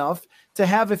well enough to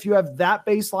have, if you have that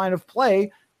baseline of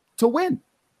play, to win.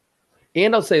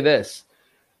 And I'll say this.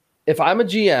 If I'm a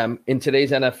GM in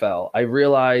today's NFL, I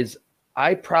realize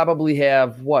I probably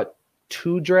have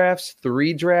 3 drafts,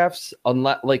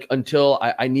 until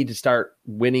I need to start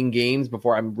winning games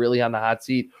before I'm really on the hot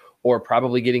seat or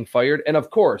probably getting fired. And of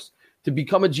course, to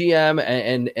become a GM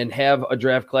and have a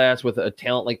draft class with a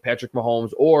talent like Patrick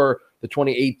Mahomes or the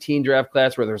 2018 draft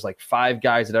class where there's like 5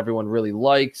 guys that everyone really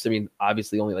likes. I mean,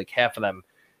 obviously only like half of them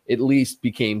at least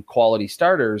became quality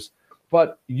starters,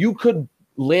 but you could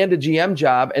land a GM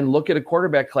job and look at a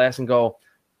quarterback class and go,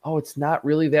 oh, it's not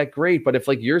really that great. But if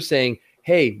like you're saying,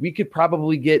 hey, we could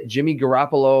probably get Jimmy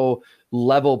Garoppolo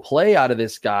level play out of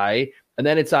this guy, and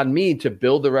then it's on me to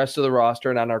build the rest of the roster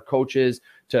and on our coaches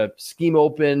to scheme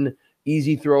open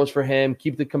easy throws for him,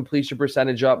 keep the completion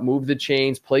percentage up, move the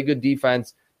chains, play good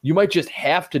defense. You might just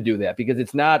have to do that because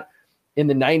it's not in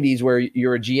the 90s where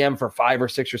you're a GM for 5 or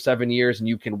 6 or 7 years and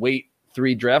you can wait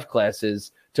 3 draft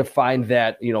classes to find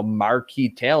that, marquee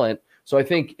talent. So I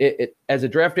think as a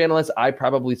draft analyst, I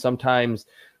probably sometimes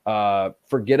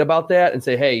forget about that and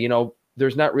say, hey,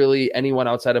 there's not really anyone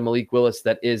outside of Malik Willis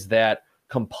that is that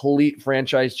complete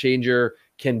franchise changer,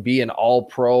 can be an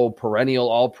all-pro, perennial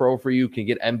all-pro for you, can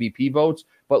get MVP votes.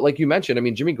 But like you mentioned, I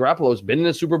mean, Jimmy Garoppolo has been in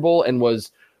the Super Bowl and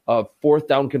was a 4th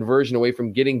down conversion away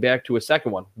from getting back to a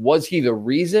second one. Was he the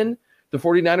reason the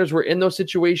 49ers were in those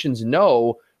situations?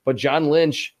 No, but John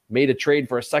Lynch made a trade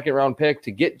for a second-round pick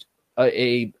to get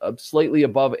a slightly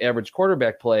above average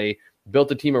quarterback play, built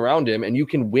a team around him, and you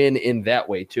can win in that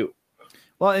way too.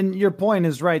 Well, and your point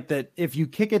is right that if you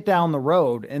kick it down the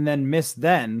road and then miss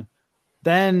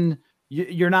then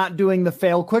you're not doing the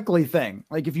fail quickly thing.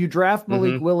 Like if you draft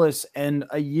Malik Willis and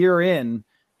a year in,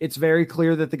 it's very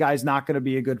clear that the guy's not going to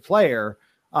be a good player,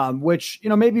 which,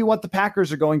 maybe what the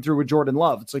Packers are going through with Jordan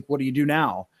Love. It's like, what do you do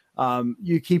now?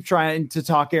 You keep trying to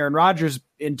talk Aaron Rodgers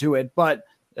into it, but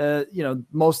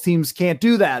most teams can't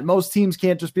do that. Most teams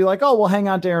can't just be like, oh, well, hang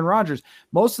on to Aaron Rodgers.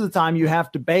 Most of the time you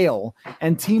have to bail,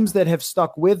 and teams that have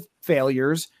stuck with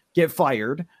failures get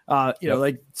fired.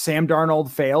 Like Sam Darnold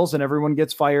fails and everyone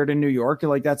gets fired in New York. And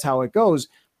like, that's how it goes.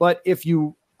 But if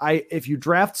you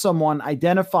draft someone,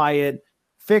 identify it,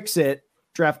 fix it,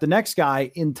 draft the next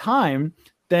guy in time,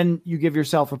 then you give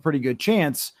yourself a pretty good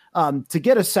chance to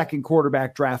get a second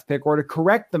quarterback draft pick or to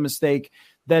correct the mistake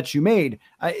that you made.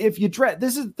 This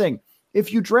is the thing.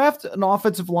 If you draft an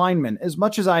offensive lineman, as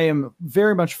much as I am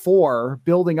very much for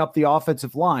building up the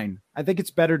offensive line, I think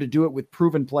it's better to do it with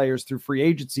proven players through free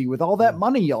agency with all that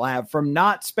money you'll have from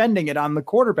not spending it on the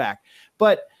quarterback.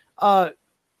 But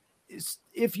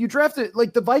if you draft it,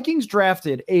 like the Vikings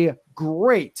drafted a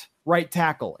great right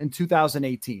tackle in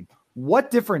 2018, what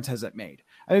difference has it made?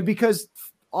 I mean, because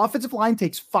offensive line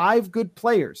takes 5 good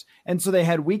players. And so they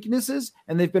had weaknesses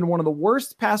and they've been one of the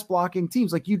worst pass blocking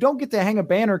teams. Like you don't get to hang a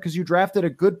banner because you drafted a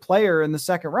good player in the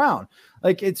second round.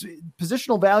 Like it's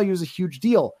positional value is a huge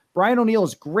deal. Brian O'Neill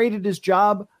is great at his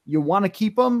job. You want to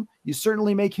keep him. You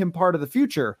certainly make him part of the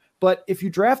future. But if you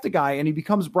draft a guy and he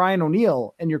becomes Brian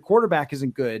O'Neill and your quarterback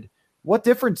isn't good, what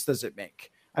difference does it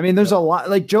make? I mean, there's a lot,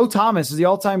 like Joe Thomas is the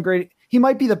all-time great. He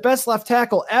might be the best left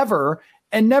tackle ever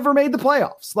and never made the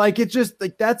playoffs. Like it's just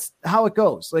like, that's how it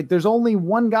goes. Like there's only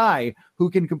one guy who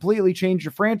can completely change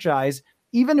your franchise,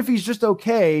 even if he's just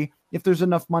okay, if there's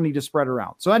enough money to spread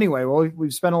around. So anyway, well,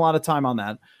 we've spent a lot of time on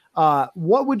that.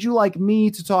 What would you like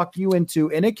me to talk you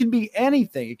into? And it can be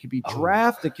anything. It could be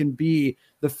draft. It can be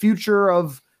the future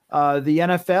of the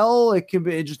NFL. It can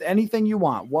be just anything you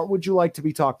want. What would you like to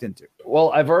be talked into?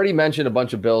 Well, I've already mentioned a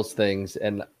bunch of Bills things,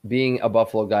 and being a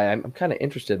Buffalo guy, I'm kind of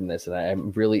interested in this, and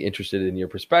I'm really interested in your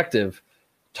perspective.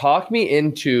 Talk me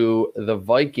into the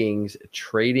Vikings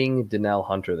trading Danielle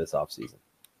Hunter this offseason.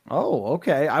 Oh,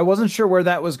 okay. I wasn't sure where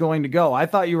that was going to go. I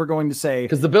thought you were going to say,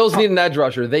 because the Bills need an edge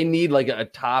rusher. They need like a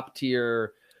top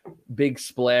tier, big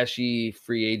splashy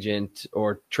free agent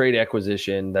or trade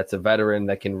acquisition that's a veteran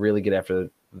that can really get after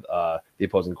the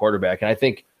opposing quarterback. And I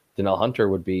think Danielle Hunter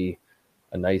would be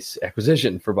a nice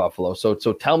acquisition for Buffalo. So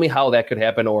tell me how that could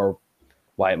happen or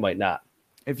why it might not.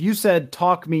 If you said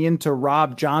talk me into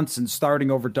Rob Johnson starting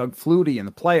over Doug Flutie in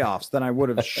the playoffs, then I would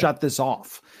have shut this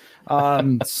off.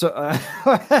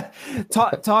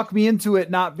 Talk me into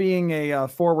it not being a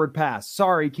forward pass.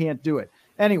 Sorry, can't do it.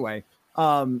 Anyway,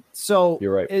 so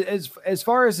you're right. As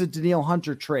far as the Danielle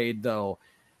Hunter trade, though,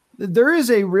 there is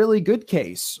a really good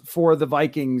case for the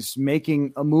Vikings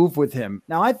making a move with him.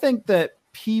 Now, I think that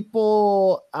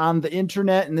people on the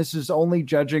internet, and this is only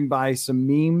judging by some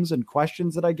memes and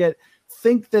questions that I get,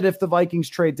 think that if the Vikings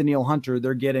trade Danielle Hunter,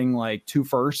 they're getting like 2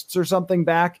 firsts or something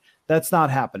back. That's not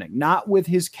happening. Not with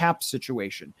his cap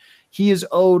situation. He is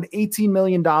owed $18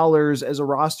 million as a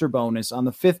roster bonus on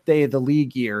the 5th day of the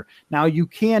league year. Now you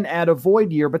can add a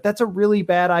void year, but that's a really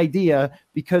bad idea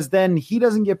because then he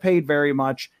doesn't get paid very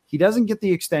much. He doesn't get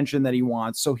the extension that he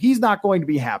wants. So he's not going to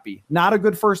be happy. Not a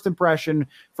good first impression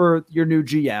for your new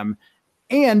GM.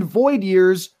 And void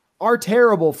years are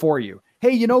terrible for you.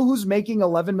 Hey, you know who's making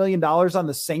 $11 million on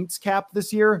the Saints cap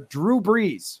this year? Drew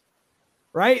Brees,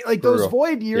 right? Like those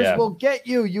void years will get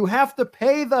you. You have to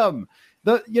pay them.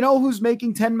 You know who's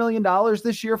making $10 million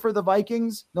this year for the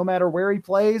Vikings, no matter where he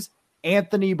plays?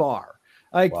 Anthony Barr.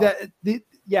 Like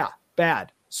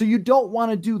bad. So you don't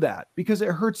want to do that because it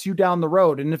hurts you down the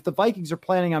road. And if the Vikings are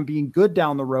planning on being good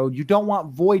down the road, you don't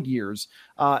want void years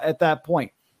at that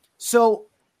point. So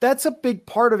that's a big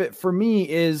part of it for me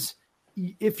is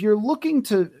if you're looking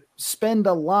to spend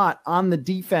a lot on the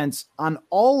defense, on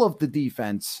all of the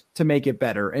defense to make it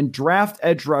better and draft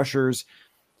edge rushers,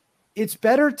 it's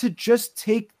better to just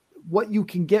take what you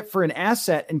can get for an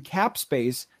asset and cap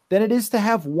space than it is to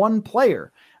have one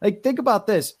player. Like, think about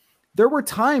this. There were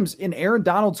times in Aaron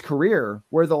Donald's career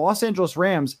where the Los Angeles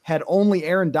Rams had only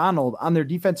Aaron Donald on their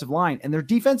defensive line, and their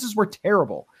defenses were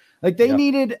terrible. Like, they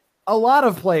needed a lot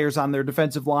of players on their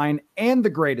defensive line and the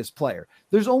greatest player.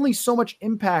 There's only so much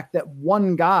impact that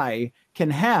one guy can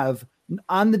have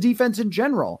on the defense in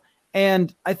general.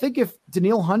 And I think if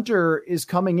Danielle Hunter is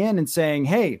coming in and saying,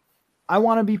 hey, I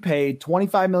want to be paid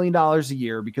 $25 million a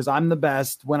year because I'm the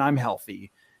best when I'm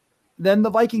healthy, then the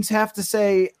Vikings have to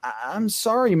say, I'm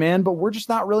sorry, man, but we're just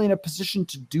not really in a position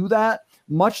to do that,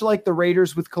 much like the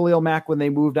Raiders with Khalil Mack when they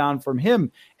moved on from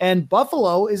him. And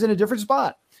Buffalo is in a different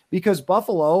spot because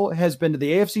Buffalo has been to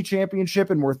the AFC Championship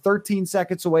and we're 13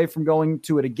 seconds away from going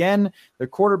to it again. Their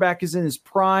quarterback is in his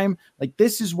prime. Like,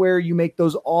 this is where you make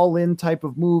those all-in type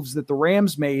of moves that the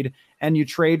Rams made and you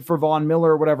trade for Von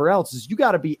Miller or whatever else. Is you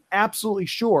got to be absolutely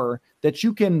sure that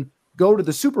you can go to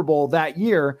the Super Bowl that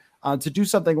year to do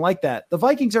something like that. The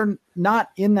Vikings are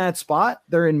not in that spot.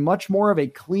 They're in much more of a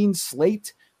clean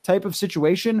slate type of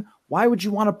situation. Why would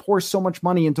you want to pour so much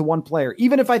money into one player?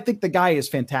 Even if I think the guy is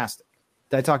fantastic.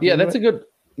 Did I talk? That's a good.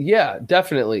 Yeah,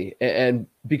 definitely. And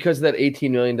because of that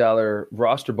 $18 million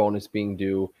roster bonus being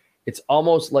due, it's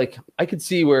almost like I could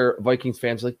see where Vikings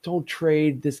fans are like, don't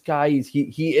trade this guy.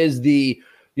 He is the,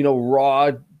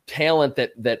 raw talent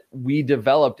that we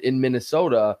developed in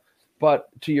Minnesota. But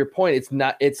to your point, it's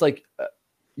not. It's like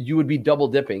you would be double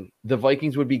dipping. The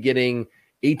Vikings would be getting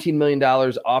 $18 million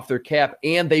off their cap,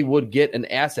 and they would get an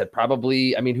asset.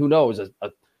 Probably, I mean, who knows?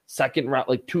 A second round,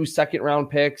 like 2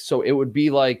 second-round picks. So it would be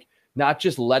like not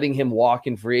just letting him walk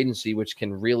in free agency, which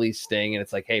can really sting. And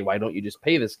it's like, hey, why don't you just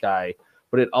pay this guy?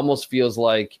 But it almost feels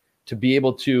like to be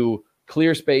able to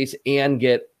clear space and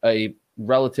get a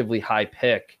relatively high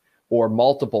pick or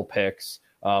multiple picks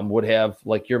would have,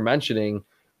 like you're mentioning,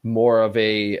 more of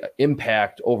a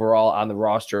impact overall on the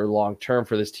roster long-term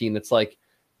for this team. That's like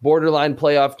borderline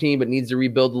playoff team, but needs to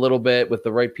rebuild a little bit with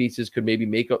the right pieces, could maybe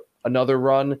make another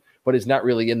run, but is not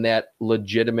really in that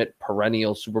legitimate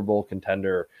perennial Super Bowl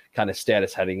contender kind of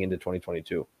status heading into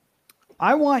 2022.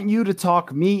 I want you to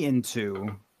talk me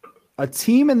into a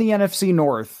team in the NFC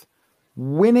North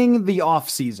winning the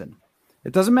offseason.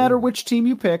 It doesn't matter which team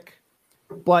you pick,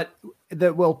 but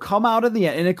that will come out at the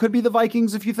end. And it could be the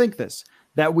Vikings if you think this,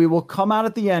 that we will come out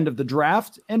at the end of the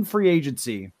draft and free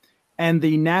agency, and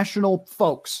the national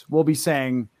folks will be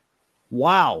saying,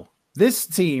 wow, this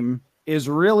team is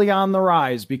really on the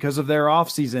rise because of their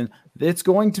offseason. It's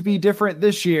going to be different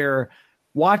this year.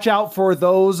 Watch out for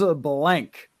those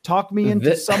blank. Talk me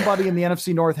into somebody in the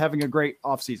NFC North having a great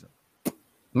offseason. I'm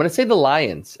going to say the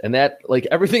Lions, and that, like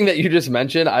everything that you just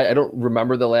mentioned, I don't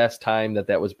remember the last time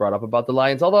that was brought up about the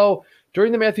Lions. Although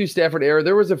during the Matthew Stafford era,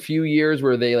 there was a few years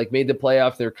where they like made the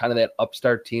playoffs. They're kind of that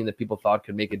upstart team that people thought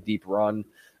could make a deep run.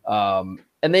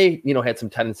 And they, had some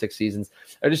 10-6 seasons.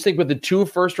 I just think with the 2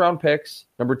 first-round picks,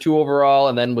 number 2 overall,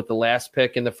 and then with the last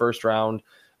pick in the first round,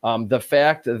 the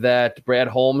fact that Brad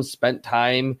Holmes spent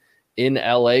time in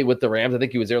LA with the Rams, I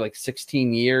think he was there like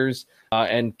 16 years,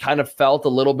 and kind of felt a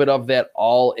little bit of that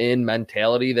all-in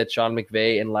mentality that Sean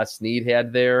McVay and Les Snead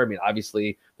had there. I mean,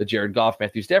 obviously the Jared Goff,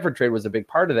 Matthew Stafford trade was a big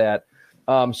part of that.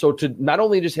 So to not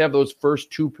only just have those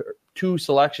first two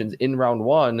selections in round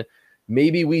 1,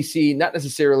 maybe we see not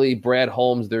necessarily Brad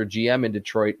Holmes, their GM in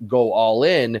Detroit, go all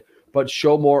in, but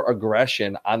show more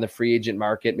aggression on the free agent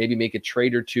market, maybe make a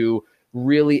trade or two,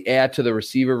 really add to the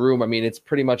receiver room. I mean, it's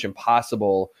pretty much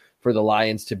impossible for the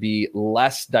Lions to be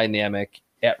less dynamic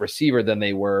at receiver than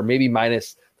they were, maybe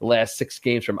minus the last 6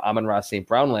 games from Amon-Ra St.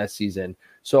 Brown last season.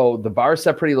 So the bar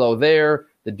set pretty low there.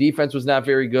 The defense was not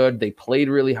very good. They played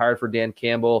really hard for Dan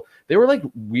Campbell. They were like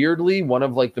weirdly one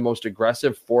of like the most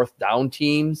aggressive 4th down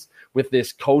teams with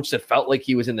this coach that felt like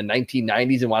he was in the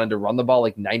 1990s and wanted to run the ball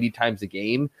like 90 times a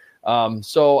game.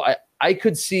 So I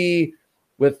could see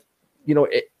with,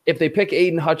 if they pick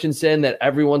Aiden Hutchinson that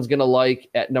everyone's going to like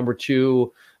at number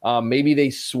 2, maybe they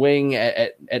swing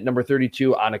at number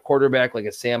 32 on a quarterback like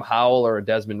a Sam Howell or a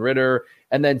Desmond Ridder,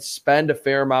 and then spend a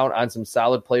fair amount on some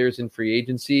solid players in free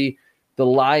agency. The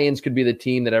Lions could be the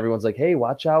team that everyone's like, hey,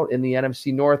 watch out in the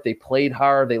NFC North. They played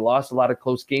hard. They lost a lot of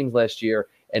close games last year,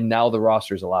 and now the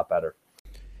roster is a lot better.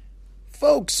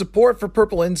 Folks, support for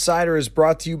Purple Insider is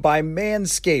brought to you by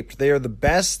Manscaped. They are the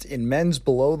best in men's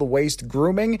below-the-waist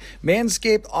grooming.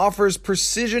 Manscaped offers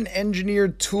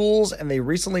precision-engineered tools, and they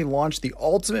recently launched the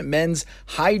Ultimate Men's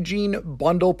Hygiene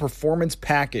Bundle Performance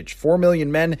Package. 4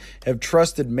 million men have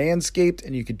trusted Manscaped,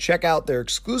 and you can check out their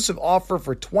exclusive offer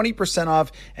for 20%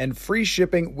 off and free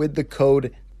shipping with the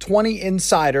code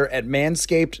 20insider at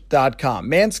manscaped.com.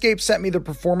 Manscaped sent me the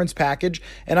performance package,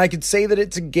 and I could say that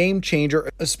it's a game changer,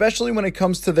 especially when it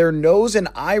comes to their nose and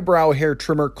eyebrow hair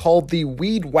trimmer called the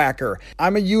Weed Whacker.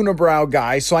 I'm a unibrow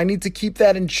guy, so I need to keep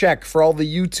that in check for all the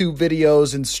YouTube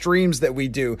videos and streams that we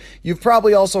do. You've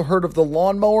probably also heard of the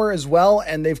lawnmower as well,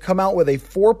 and they've come out with a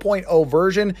 4.0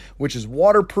 version, which is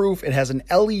waterproof. It has an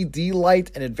LED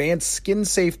light and advanced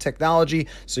skin-safe technology,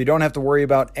 so you don't have to worry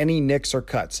about any nicks or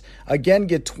cuts. Again,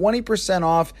 get 20%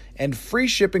 off and free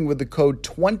shipping with the code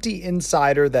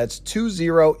 20insider. That's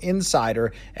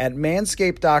 20insider at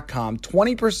manscaped.com.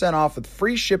 20% off with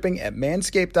free shipping at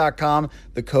manscaped.com.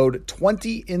 The code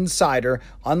 20insider.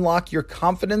 Unlock your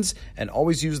confidence and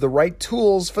always use the right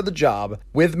tools for the job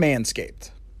with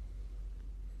Manscaped.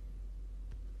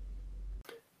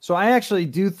 So I actually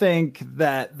do think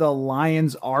that the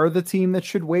Lions are the team that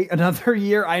should wait another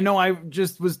year. I know I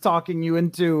just was talking you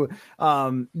into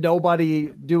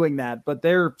nobody doing that, but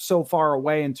they're so far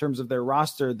away in terms of their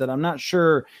roster that I'm not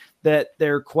sure that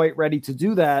they're quite ready to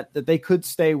do that they could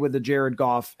stay with the Jared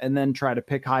Goff and then try to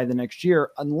pick high the next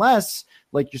year, unless,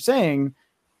 like you're saying,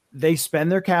 they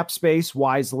spend their cap space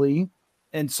wisely.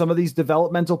 And some of these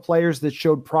developmental players that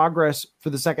showed progress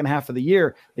for the second half of the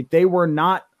year, like they were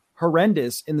not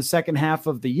horrendous in the second half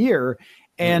of the year.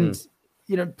 And,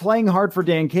 playing hard for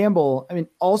Dan Campbell,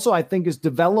 also I think is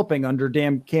developing under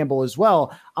Dan Campbell as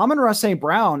well. Amon-Ra St.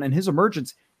 Brown and his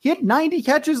emergence, he had 90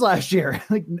 catches last year.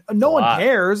 Like no one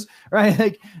cares, right?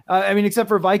 Like, except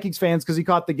for Vikings fans, because he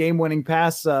caught the game-winning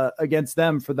pass against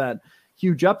them for that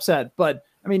huge upset. But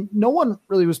no one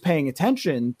really was paying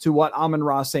attention to what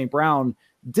Amon-Ra St. Brown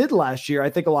did last year. I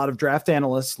think a lot of draft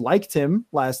analysts liked him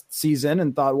last season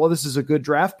and thought, well, this is a good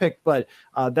draft pick, but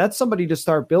that's somebody to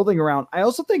start building around. I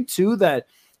also think too that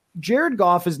Jared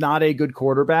Goff is not a good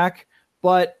quarterback,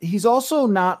 but he's also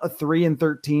not a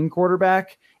 3-13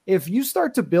 quarterback. If you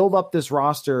start to build up this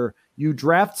roster, you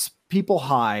draft people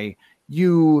high,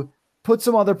 you put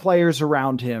some other players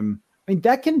around him.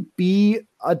 That can be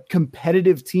a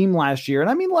competitive team last year.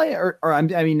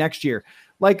 And next year,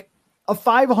 like a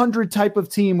 500 type of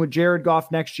team with Jared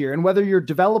Goff next year. And whether you're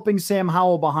developing Sam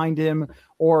Howell behind him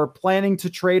or planning to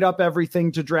trade up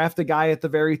everything to draft a guy at the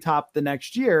very top the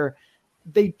next year,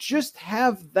 they just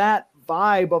have that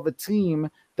vibe of a team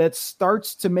that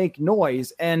starts to make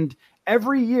noise. And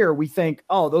every year we think,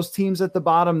 oh, those teams at the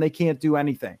bottom, they can't do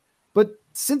anything. But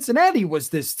Cincinnati was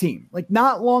this team like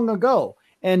not long ago.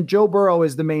 And Joe Burrow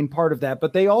is the main part of that,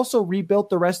 but they also rebuilt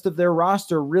the rest of their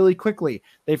roster really quickly.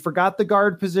 They forgot the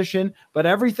guard position, but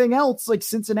everything else, like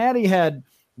Cincinnati had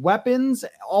weapons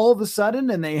all of a sudden,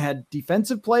 and they had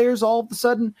defensive players all of a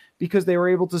sudden because they were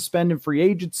able to spend in free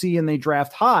agency and they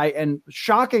draft high. And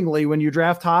shockingly, when you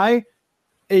draft high,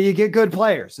 you get good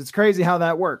players. It's crazy how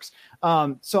that works.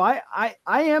 So I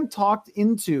am talked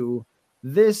into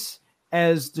this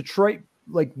as Detroit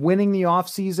like winning the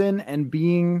offseason and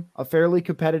being a fairly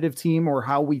competitive team, or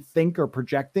how we think or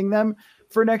projecting them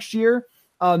for next year.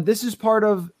 This is part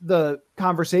of the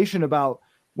conversation about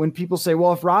when people say,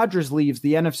 well, if Rodgers leaves,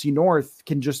 the NFC North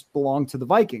can just belong to the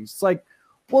Vikings. It's like,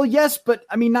 well, yes, but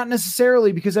I mean, not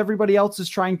necessarily, because everybody else is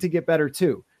trying to get better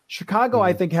too. Chicago,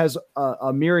 I think, has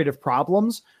a myriad of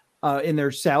problems in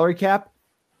their salary cap.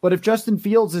 But if Justin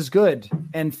Fields is good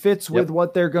and fits with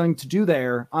what they're going to do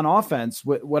there on offense,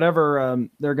 whatever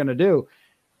they're going to do,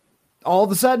 all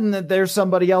of a sudden that there's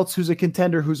somebody else who's a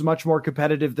contender who's much more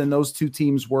competitive than those two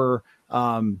teams were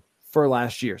for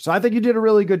last year. So I think you did a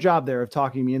really good job there of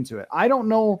talking me into it. I don't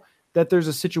know that there's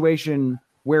a situation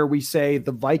where we say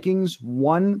the Vikings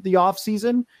won the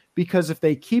offseason, because if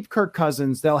they keep Kirk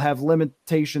Cousins, they'll have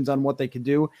limitations on what they can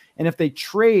do. And if you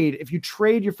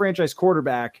trade your franchise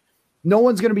quarterback, no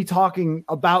one's going to be talking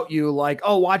about you like,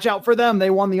 oh, watch out for them, they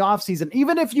won the offseason,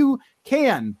 even if you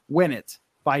can win it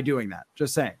by doing that.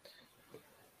 Just saying.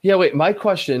 Yeah, wait, my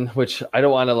question, which I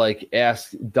don't want to like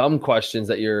ask dumb questions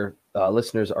that your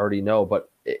listeners already know, but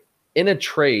in a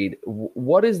trade,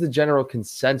 what is the general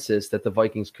consensus that the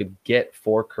Vikings could get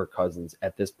for Kirk Cousins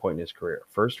at this point in his career?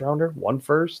 First rounder? One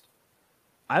first?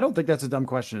 I don't think that's a dumb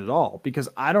question at all, because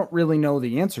I don't really know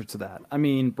the answer to that. I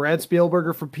mean, Brad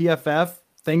Spielberger from PFF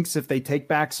thinks if they take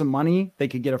back some money, they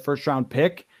could get a first round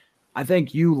pick. I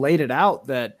think you laid it out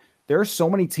that there are so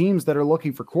many teams that are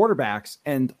looking for quarterbacks.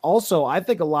 And also, I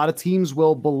think a lot of teams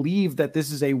will believe that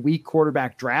this is a weak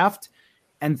quarterback draft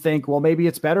and think, well, maybe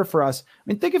it's better for us. I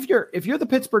mean, think if you're the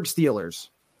Pittsburgh Steelers,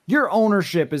 your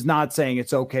ownership is not saying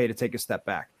it's okay to take a step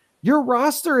back. Your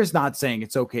roster is not saying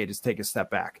it's okay to take a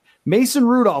step back. Mason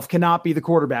Rudolph cannot be the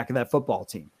quarterback of that football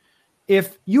team.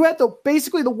 If you had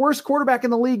basically the worst quarterback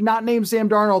in the league, not named Sam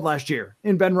Darnold last year,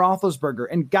 in Ben Roethlisberger,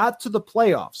 and got to the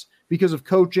playoffs because of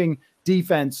coaching,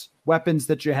 defense, weapons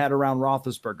that you had around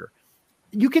Roethlisberger,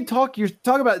 you could talk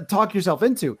yourself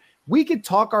into. We could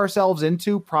talk ourselves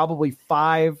into probably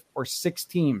 5 or 6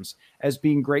 teams as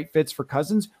being great fits for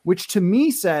Cousins, which to me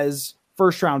says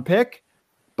first round pick.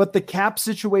 But the cap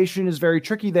situation is very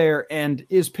tricky there. And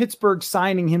is Pittsburgh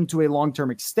signing him to a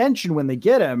long-term extension when they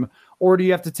get him, or do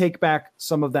you have to take back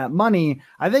some of that money?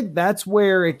 I think that's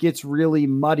where it gets really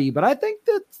muddy. But I think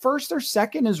that first or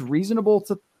second is reasonable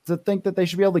to think that they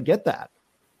should be able to get that.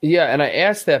 Yeah, and I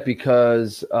asked that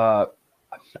because I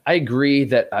agree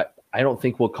that I don't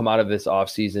think we'll come out of this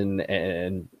offseason,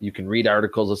 and you can read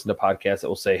articles, listen to podcasts that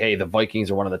will say, hey, the Vikings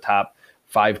are one of the top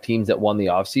 5 teams that won the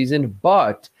offseason.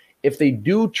 But if they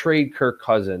do trade Kirk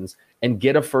Cousins and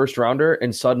get a first rounder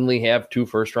and suddenly have 2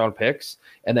 first round picks,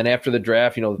 and then after the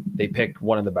draft, they pick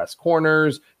one of the best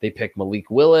corners, they pick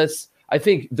Malik Willis, I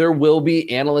think there will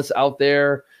be analysts out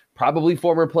there, probably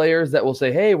former players, that will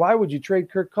say, hey, why would you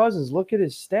trade Kirk Cousins? Look at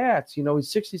his stats. He's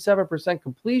 67%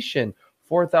 completion,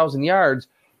 4,000 yards.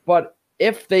 But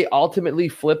if they ultimately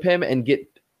flip him and get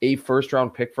a first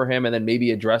round pick for him and then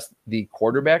maybe address the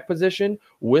quarterback position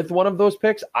with one of those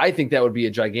picks, I think that would be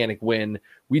a gigantic win.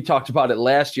 We talked about it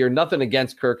last year, nothing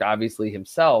against Kirk, obviously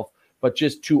himself, but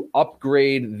just to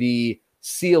upgrade the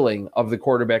ceiling of the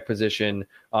quarterback position,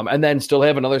 and then still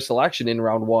have another selection in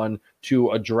round 1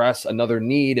 to address another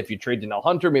need. If you trade Danielle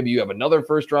Hunter, maybe you have another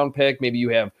first round pick, maybe you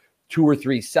have 2 or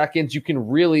 3 seconds. You can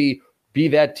really be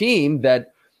that team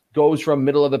that goes from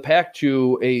middle of the pack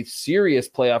to a serious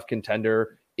playoff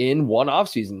contender in one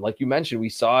offseason. Like you mentioned, we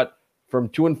saw it from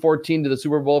 2-14 to the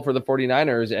Super Bowl for the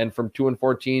 49ers, and from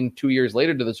 2-14 2 years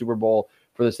later to the Super Bowl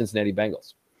for the Cincinnati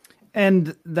Bengals.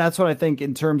 And that's what I think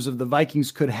in terms of the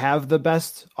Vikings could have the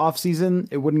best offseason.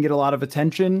 It wouldn't get a lot of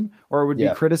attention, or it would be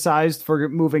criticized for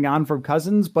moving on from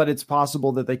Cousins, but it's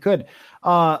possible that they could.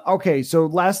 Okay, so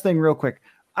last thing real quick.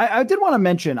 I did want to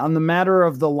mention on the matter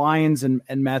of the Lions and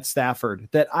Matt Stafford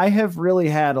that I have really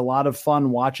had a lot of fun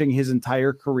watching his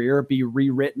entire career be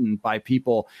rewritten by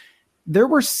people. There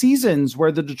were seasons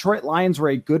where the Detroit Lions were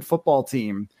a good football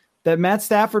team that Matt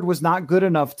Stafford was not good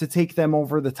enough to take them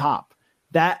over the top.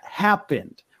 That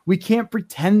happened. We can't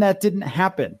pretend that didn't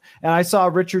happen. And I saw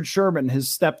Richard Sherman has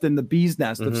stepped in the bee's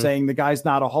nest of saying the guy's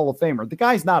not a Hall of Famer. The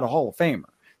guy's not a Hall of Famer.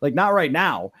 Like, not right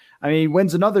now. I mean, he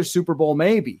wins another Super Bowl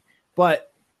maybe. But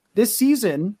this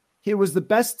season, it was the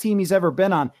best team he's ever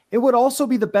been on, it would also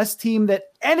be the best team that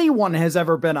anyone has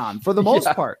ever been on for the most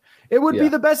part. It would be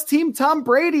the best team Tom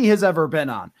Brady has ever been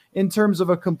on in terms of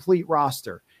a complete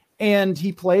roster. And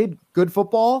he played good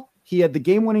football. He had the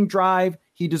game-winning drive.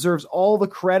 He deserves all the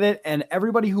credit, and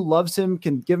everybody who loves him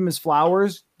can give him his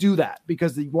flowers. Do that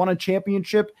because he won a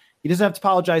championship. He doesn't have to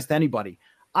apologize to anybody.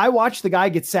 I watched the guy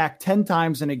get sacked 10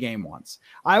 times in a game once.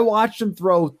 I watched him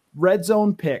throw red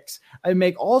zone picks and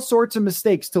make all sorts of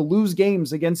mistakes to lose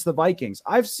games against the Vikings.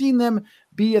 I've seen them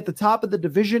be at the top of the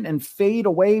division and fade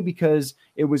away because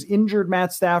it was injured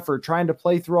Matt Stafford trying to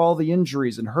play through all the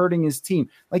injuries and hurting his team.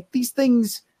 Like, these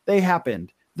things, they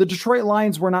happened. The Detroit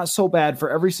Lions were not so bad for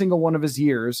every single one of his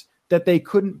years that they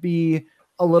couldn't be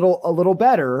a little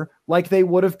better like they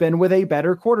would have been with a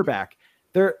better quarterback.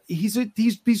 He's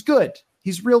good.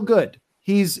 He's real good.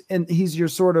 He's your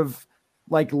sort of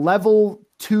like level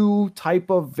 2 type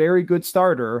of very good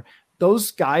starter.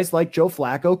 Those guys like Joe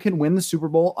Flacco can win the Super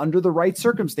Bowl under the right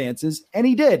circumstances, and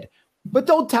he did. But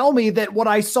don't tell me that what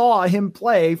I saw him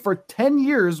play for 10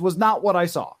 years was not what I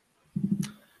saw.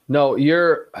 No,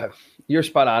 you're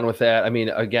spot on with that. I mean,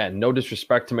 again, no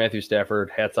disrespect to Matthew Stafford.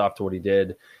 Hats off to what he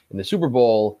did in the Super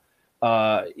Bowl.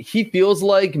 He feels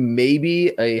like maybe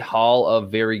a Hall of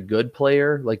very good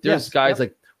player. Like there's guys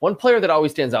like one player that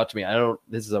always stands out to me.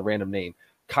 This is a random name.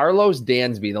 Carlos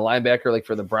Dansby, the linebacker, like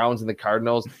for the Browns and the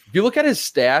Cardinals. If you look at his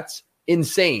stats,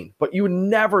 insane, but you would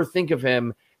never think of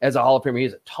him as a Hall of Famer. He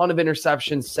has a ton of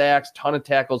interceptions, sacks, ton of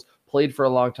tackles, played for a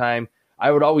long time.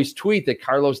 I would always tweet that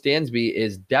Carlos Dansby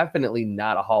is definitely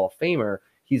not a Hall of Famer.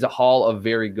 He's a Hall of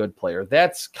very good player.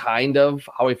 That's kind of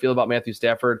how I feel about Matthew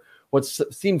Stafford. What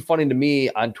seemed funny to me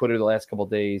on Twitter the last couple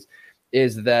of days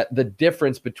is that the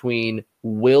difference between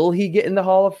will he get in the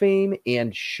Hall of Fame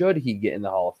and should he get in the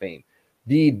Hall of Fame.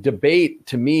 The debate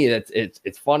to me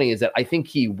it's funny is that I think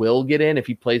he will get in if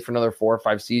he plays for another 4 or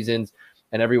 5 seasons,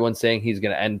 and everyone's saying he's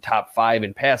going to end top 5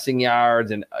 in passing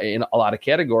yards and in a lot of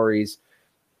categories.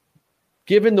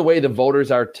 Given the way the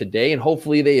voters are today, and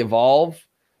hopefully they evolve,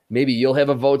 maybe you'll have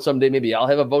a vote someday, maybe I'll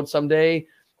have a vote someday,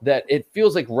 that it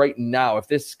feels like right now, if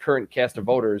this current cast of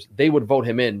voters, they would vote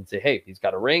him in and say, hey, he's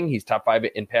got a ring, he's top 5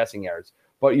 in passing yards.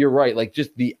 But you're right, like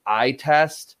just the eye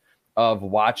test of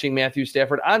watching Matthew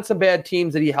Stafford on some bad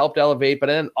teams that he helped elevate, but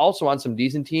then also on some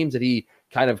decent teams that he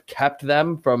kind of kept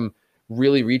them from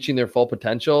really reaching their full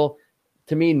potential.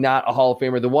 To me, not a Hall of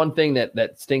Famer. The one thing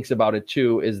that stinks about it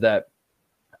too is that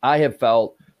I have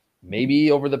felt maybe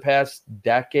over the past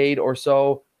decade or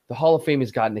so, the Hall of Fame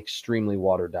has gotten extremely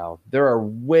watered down. There are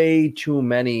way too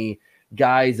many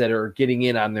guys that are getting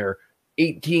in on their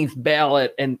 18th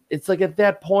ballot. And it's like at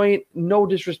that point, no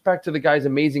disrespect to the guy's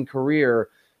amazing career,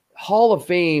 Hall of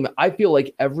Fame, I feel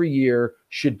like every year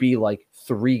should be like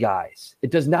 3 guys. It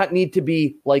does not need to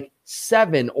be like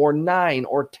 7 or 9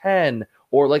 or 10,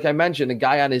 or like I mentioned, a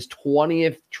guy on his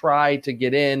 20th try to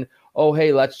get in. Oh,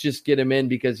 hey, let's just get him in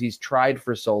because he's tried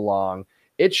for so long.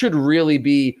 It should really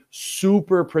be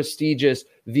super prestigious,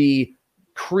 the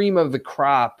cream of the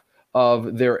crop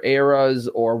of their eras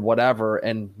or whatever.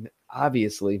 And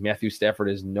obviously, Matthew Stafford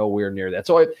is nowhere near that.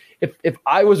 So if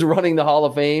I was running the Hall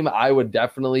of Fame, I would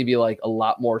definitely be like a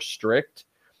lot more strict.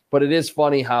 But it is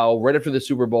funny how right after the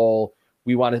Super Bowl,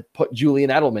 we want to put Julian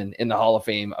Edelman in the Hall of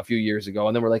Fame a few years ago.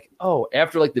 And then we're like, oh,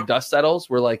 after like the dust settles,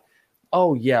 we're like,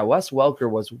 oh, yeah, Wes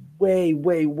Welker was way,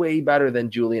 way, way better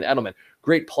than Julian Edelman.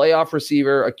 Great playoff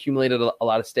receiver, accumulated a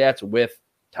lot of stats with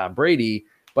Tom Brady.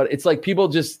 But it's like people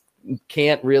just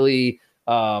can't really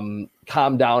calm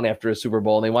down after a Super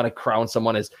Bowl, and they want to crown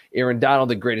someone as Aaron Donald,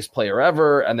 the greatest player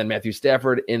ever, and then Matthew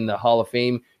Stafford in the Hall of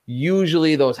Fame.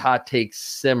 Usually those hot takes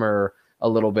simmer a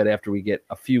little bit after we get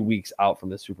a few weeks out from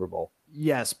the Super Bowl.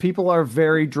 Yes, people are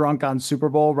very drunk on Super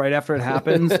Bowl right after it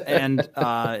happens, and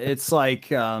it's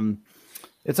like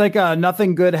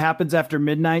nothing good happens after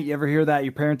midnight. You ever hear that?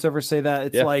 Your parents ever say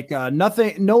that? It's like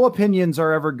no opinions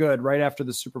are ever good right after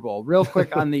the Super Bowl. Real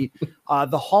quick on the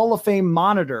Hall of Fame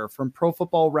monitor from Pro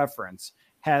Football Reference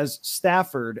has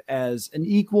Stafford as an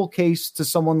equal case to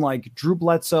someone like Drew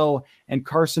Bledsoe and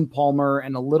Carson Palmer,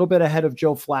 and a little bit ahead of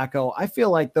Joe Flacco. I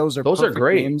feel like those are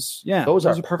great games. Yeah, those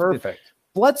are perfect.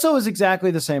 Bledsoe is exactly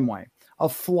the same way. A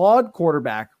flawed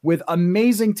quarterback with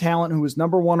amazing talent who was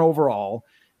number 1 overall,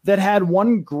 that had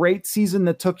one great season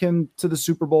that took him to the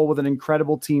Super Bowl with an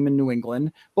incredible team in New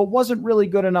England, but wasn't really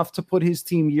good enough to put his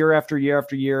team year after year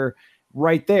after year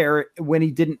right there when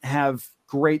he didn't have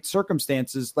great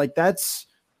circumstances. Like that's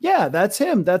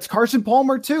him. That's Carson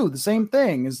Palmer too. The same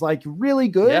thing is like really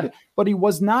good, but he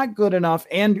was not good enough,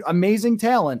 and amazing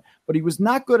talent, but he was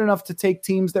not good enough to take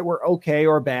teams that were okay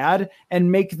or bad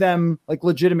and make them like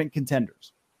legitimate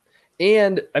contenders.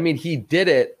 And I mean, he did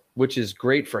it, which is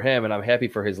great for him, and I'm happy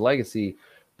for his legacy.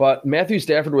 But Matthew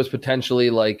Stafford was potentially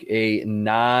like a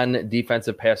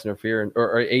non-defensive pass interference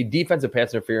or a defensive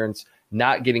pass interference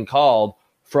not getting called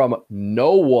from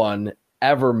no one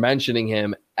ever mentioning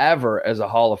him ever as a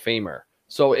Hall of Famer.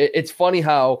 So it's funny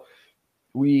how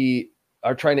we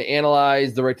are trying to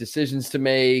analyze the right decisions to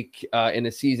make in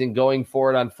a season going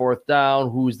forward on fourth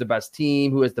down, who's the best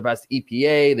team, who has the best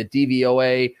EPA, the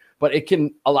DVOA. But it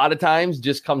can a lot of times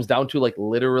just comes down to like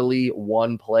literally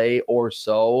one play or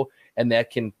so. And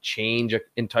that can change an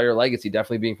entire legacy.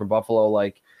 Definitely being from Buffalo,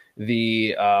 like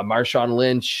the Marshawn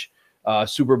Lynch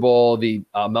Super Bowl, the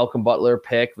Malcolm Butler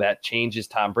pick that changes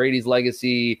Tom Brady's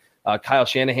legacy. Kyle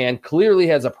Shanahan clearly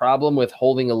has a problem with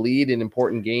holding a lead in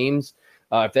important games.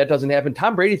 If that doesn't happen,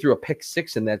 Tom Brady threw a pick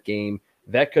 6 in that game.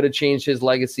 That could have changed his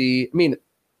legacy. I mean,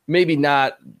 maybe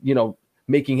not,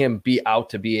 making him be out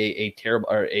to be a terrible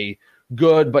or a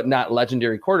good but not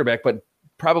legendary quarterback, but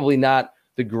probably not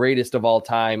the greatest of all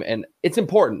time. And it's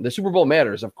important. The Super Bowl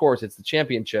matters. Of course, it's the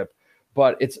championship.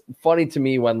 But it's funny to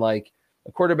me when like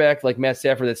a quarterback like Matt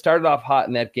Stafford that started off hot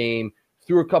in that game,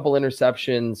 threw a couple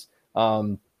interceptions.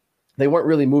 They weren't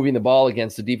really moving the ball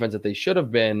against the defense that they should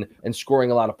have been and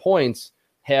scoring a lot of points,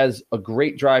 has a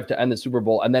great drive to end the Super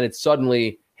Bowl. And then it's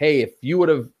suddenly, hey, if you would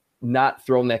have not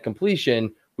thrown that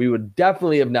completion, we would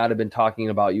definitely have not have been talking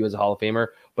about you as a Hall of Famer.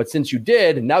 But since you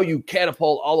did, now you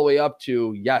catapult all the way up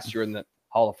to, yes, you're in the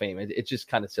Hall of Fame. It's just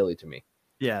kind of silly to me.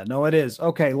 Yeah, no, it is.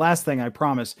 Okay, last thing, I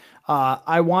promise.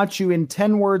 I want you in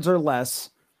 10 words or less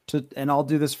to, and I'll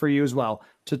do this for you as well,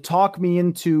 to talk me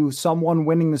into someone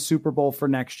winning the Super Bowl for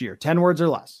next year. 10 words or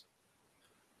less.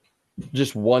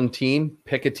 Just one team?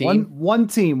 Pick a team? One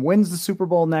team wins the Super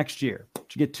Bowl next year.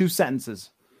 You get 2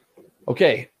 sentences.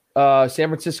 Okay. San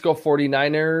Francisco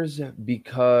 49ers,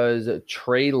 because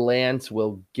Trey Lance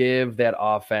will give that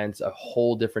offense a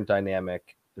whole different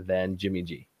dynamic than Jimmy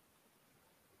G.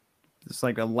 It's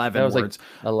like 11 words. Like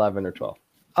 11 or 12.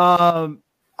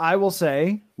 I will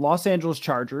say Los Angeles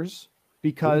Chargers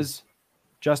because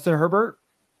Justin Herbert,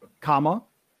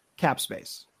 cap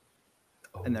space.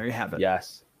 And there you have it.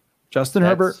 Yes. Justin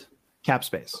Herbert, cap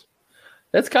space.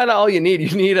 That's kind of all you need.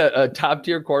 You need a top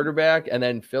tier quarterback and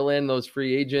then fill in those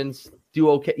free agents. Do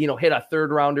okay, hit a 3rd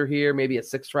rounder here, maybe a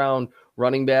 6th round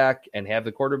running back and have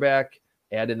the quarterback,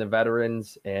 add in the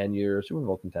veterans and your Super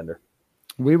Bowl contender.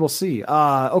 We will see.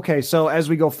 Okay, so as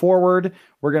we go forward,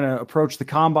 we're going to approach the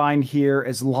combine here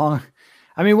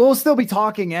we'll still be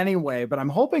talking anyway, but I'm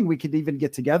hoping we could even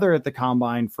get together at the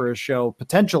combine for a show,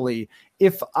 potentially,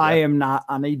 if I am not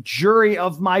on a jury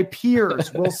of my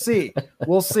peers. We'll see.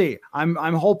 We'll see. I'm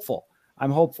hopeful.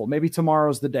 Maybe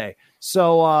tomorrow's the day.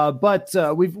 So,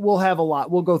 we'll have a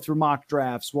lot. We'll go through mock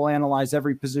drafts. We'll analyze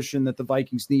every position that the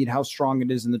Vikings need, how strong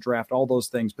it is in the draft, all those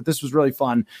things. But this was really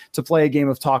fun to play a game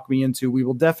of Talk Me Into. We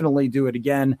will definitely do it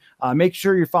again. Make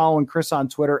sure you're following Chris on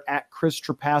Twitter at Chris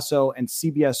Trapasso and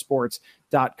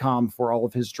CBSSports.com for all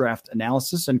of his draft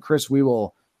analysis. And Chris, we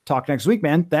will talk next week,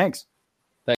 man. Thanks.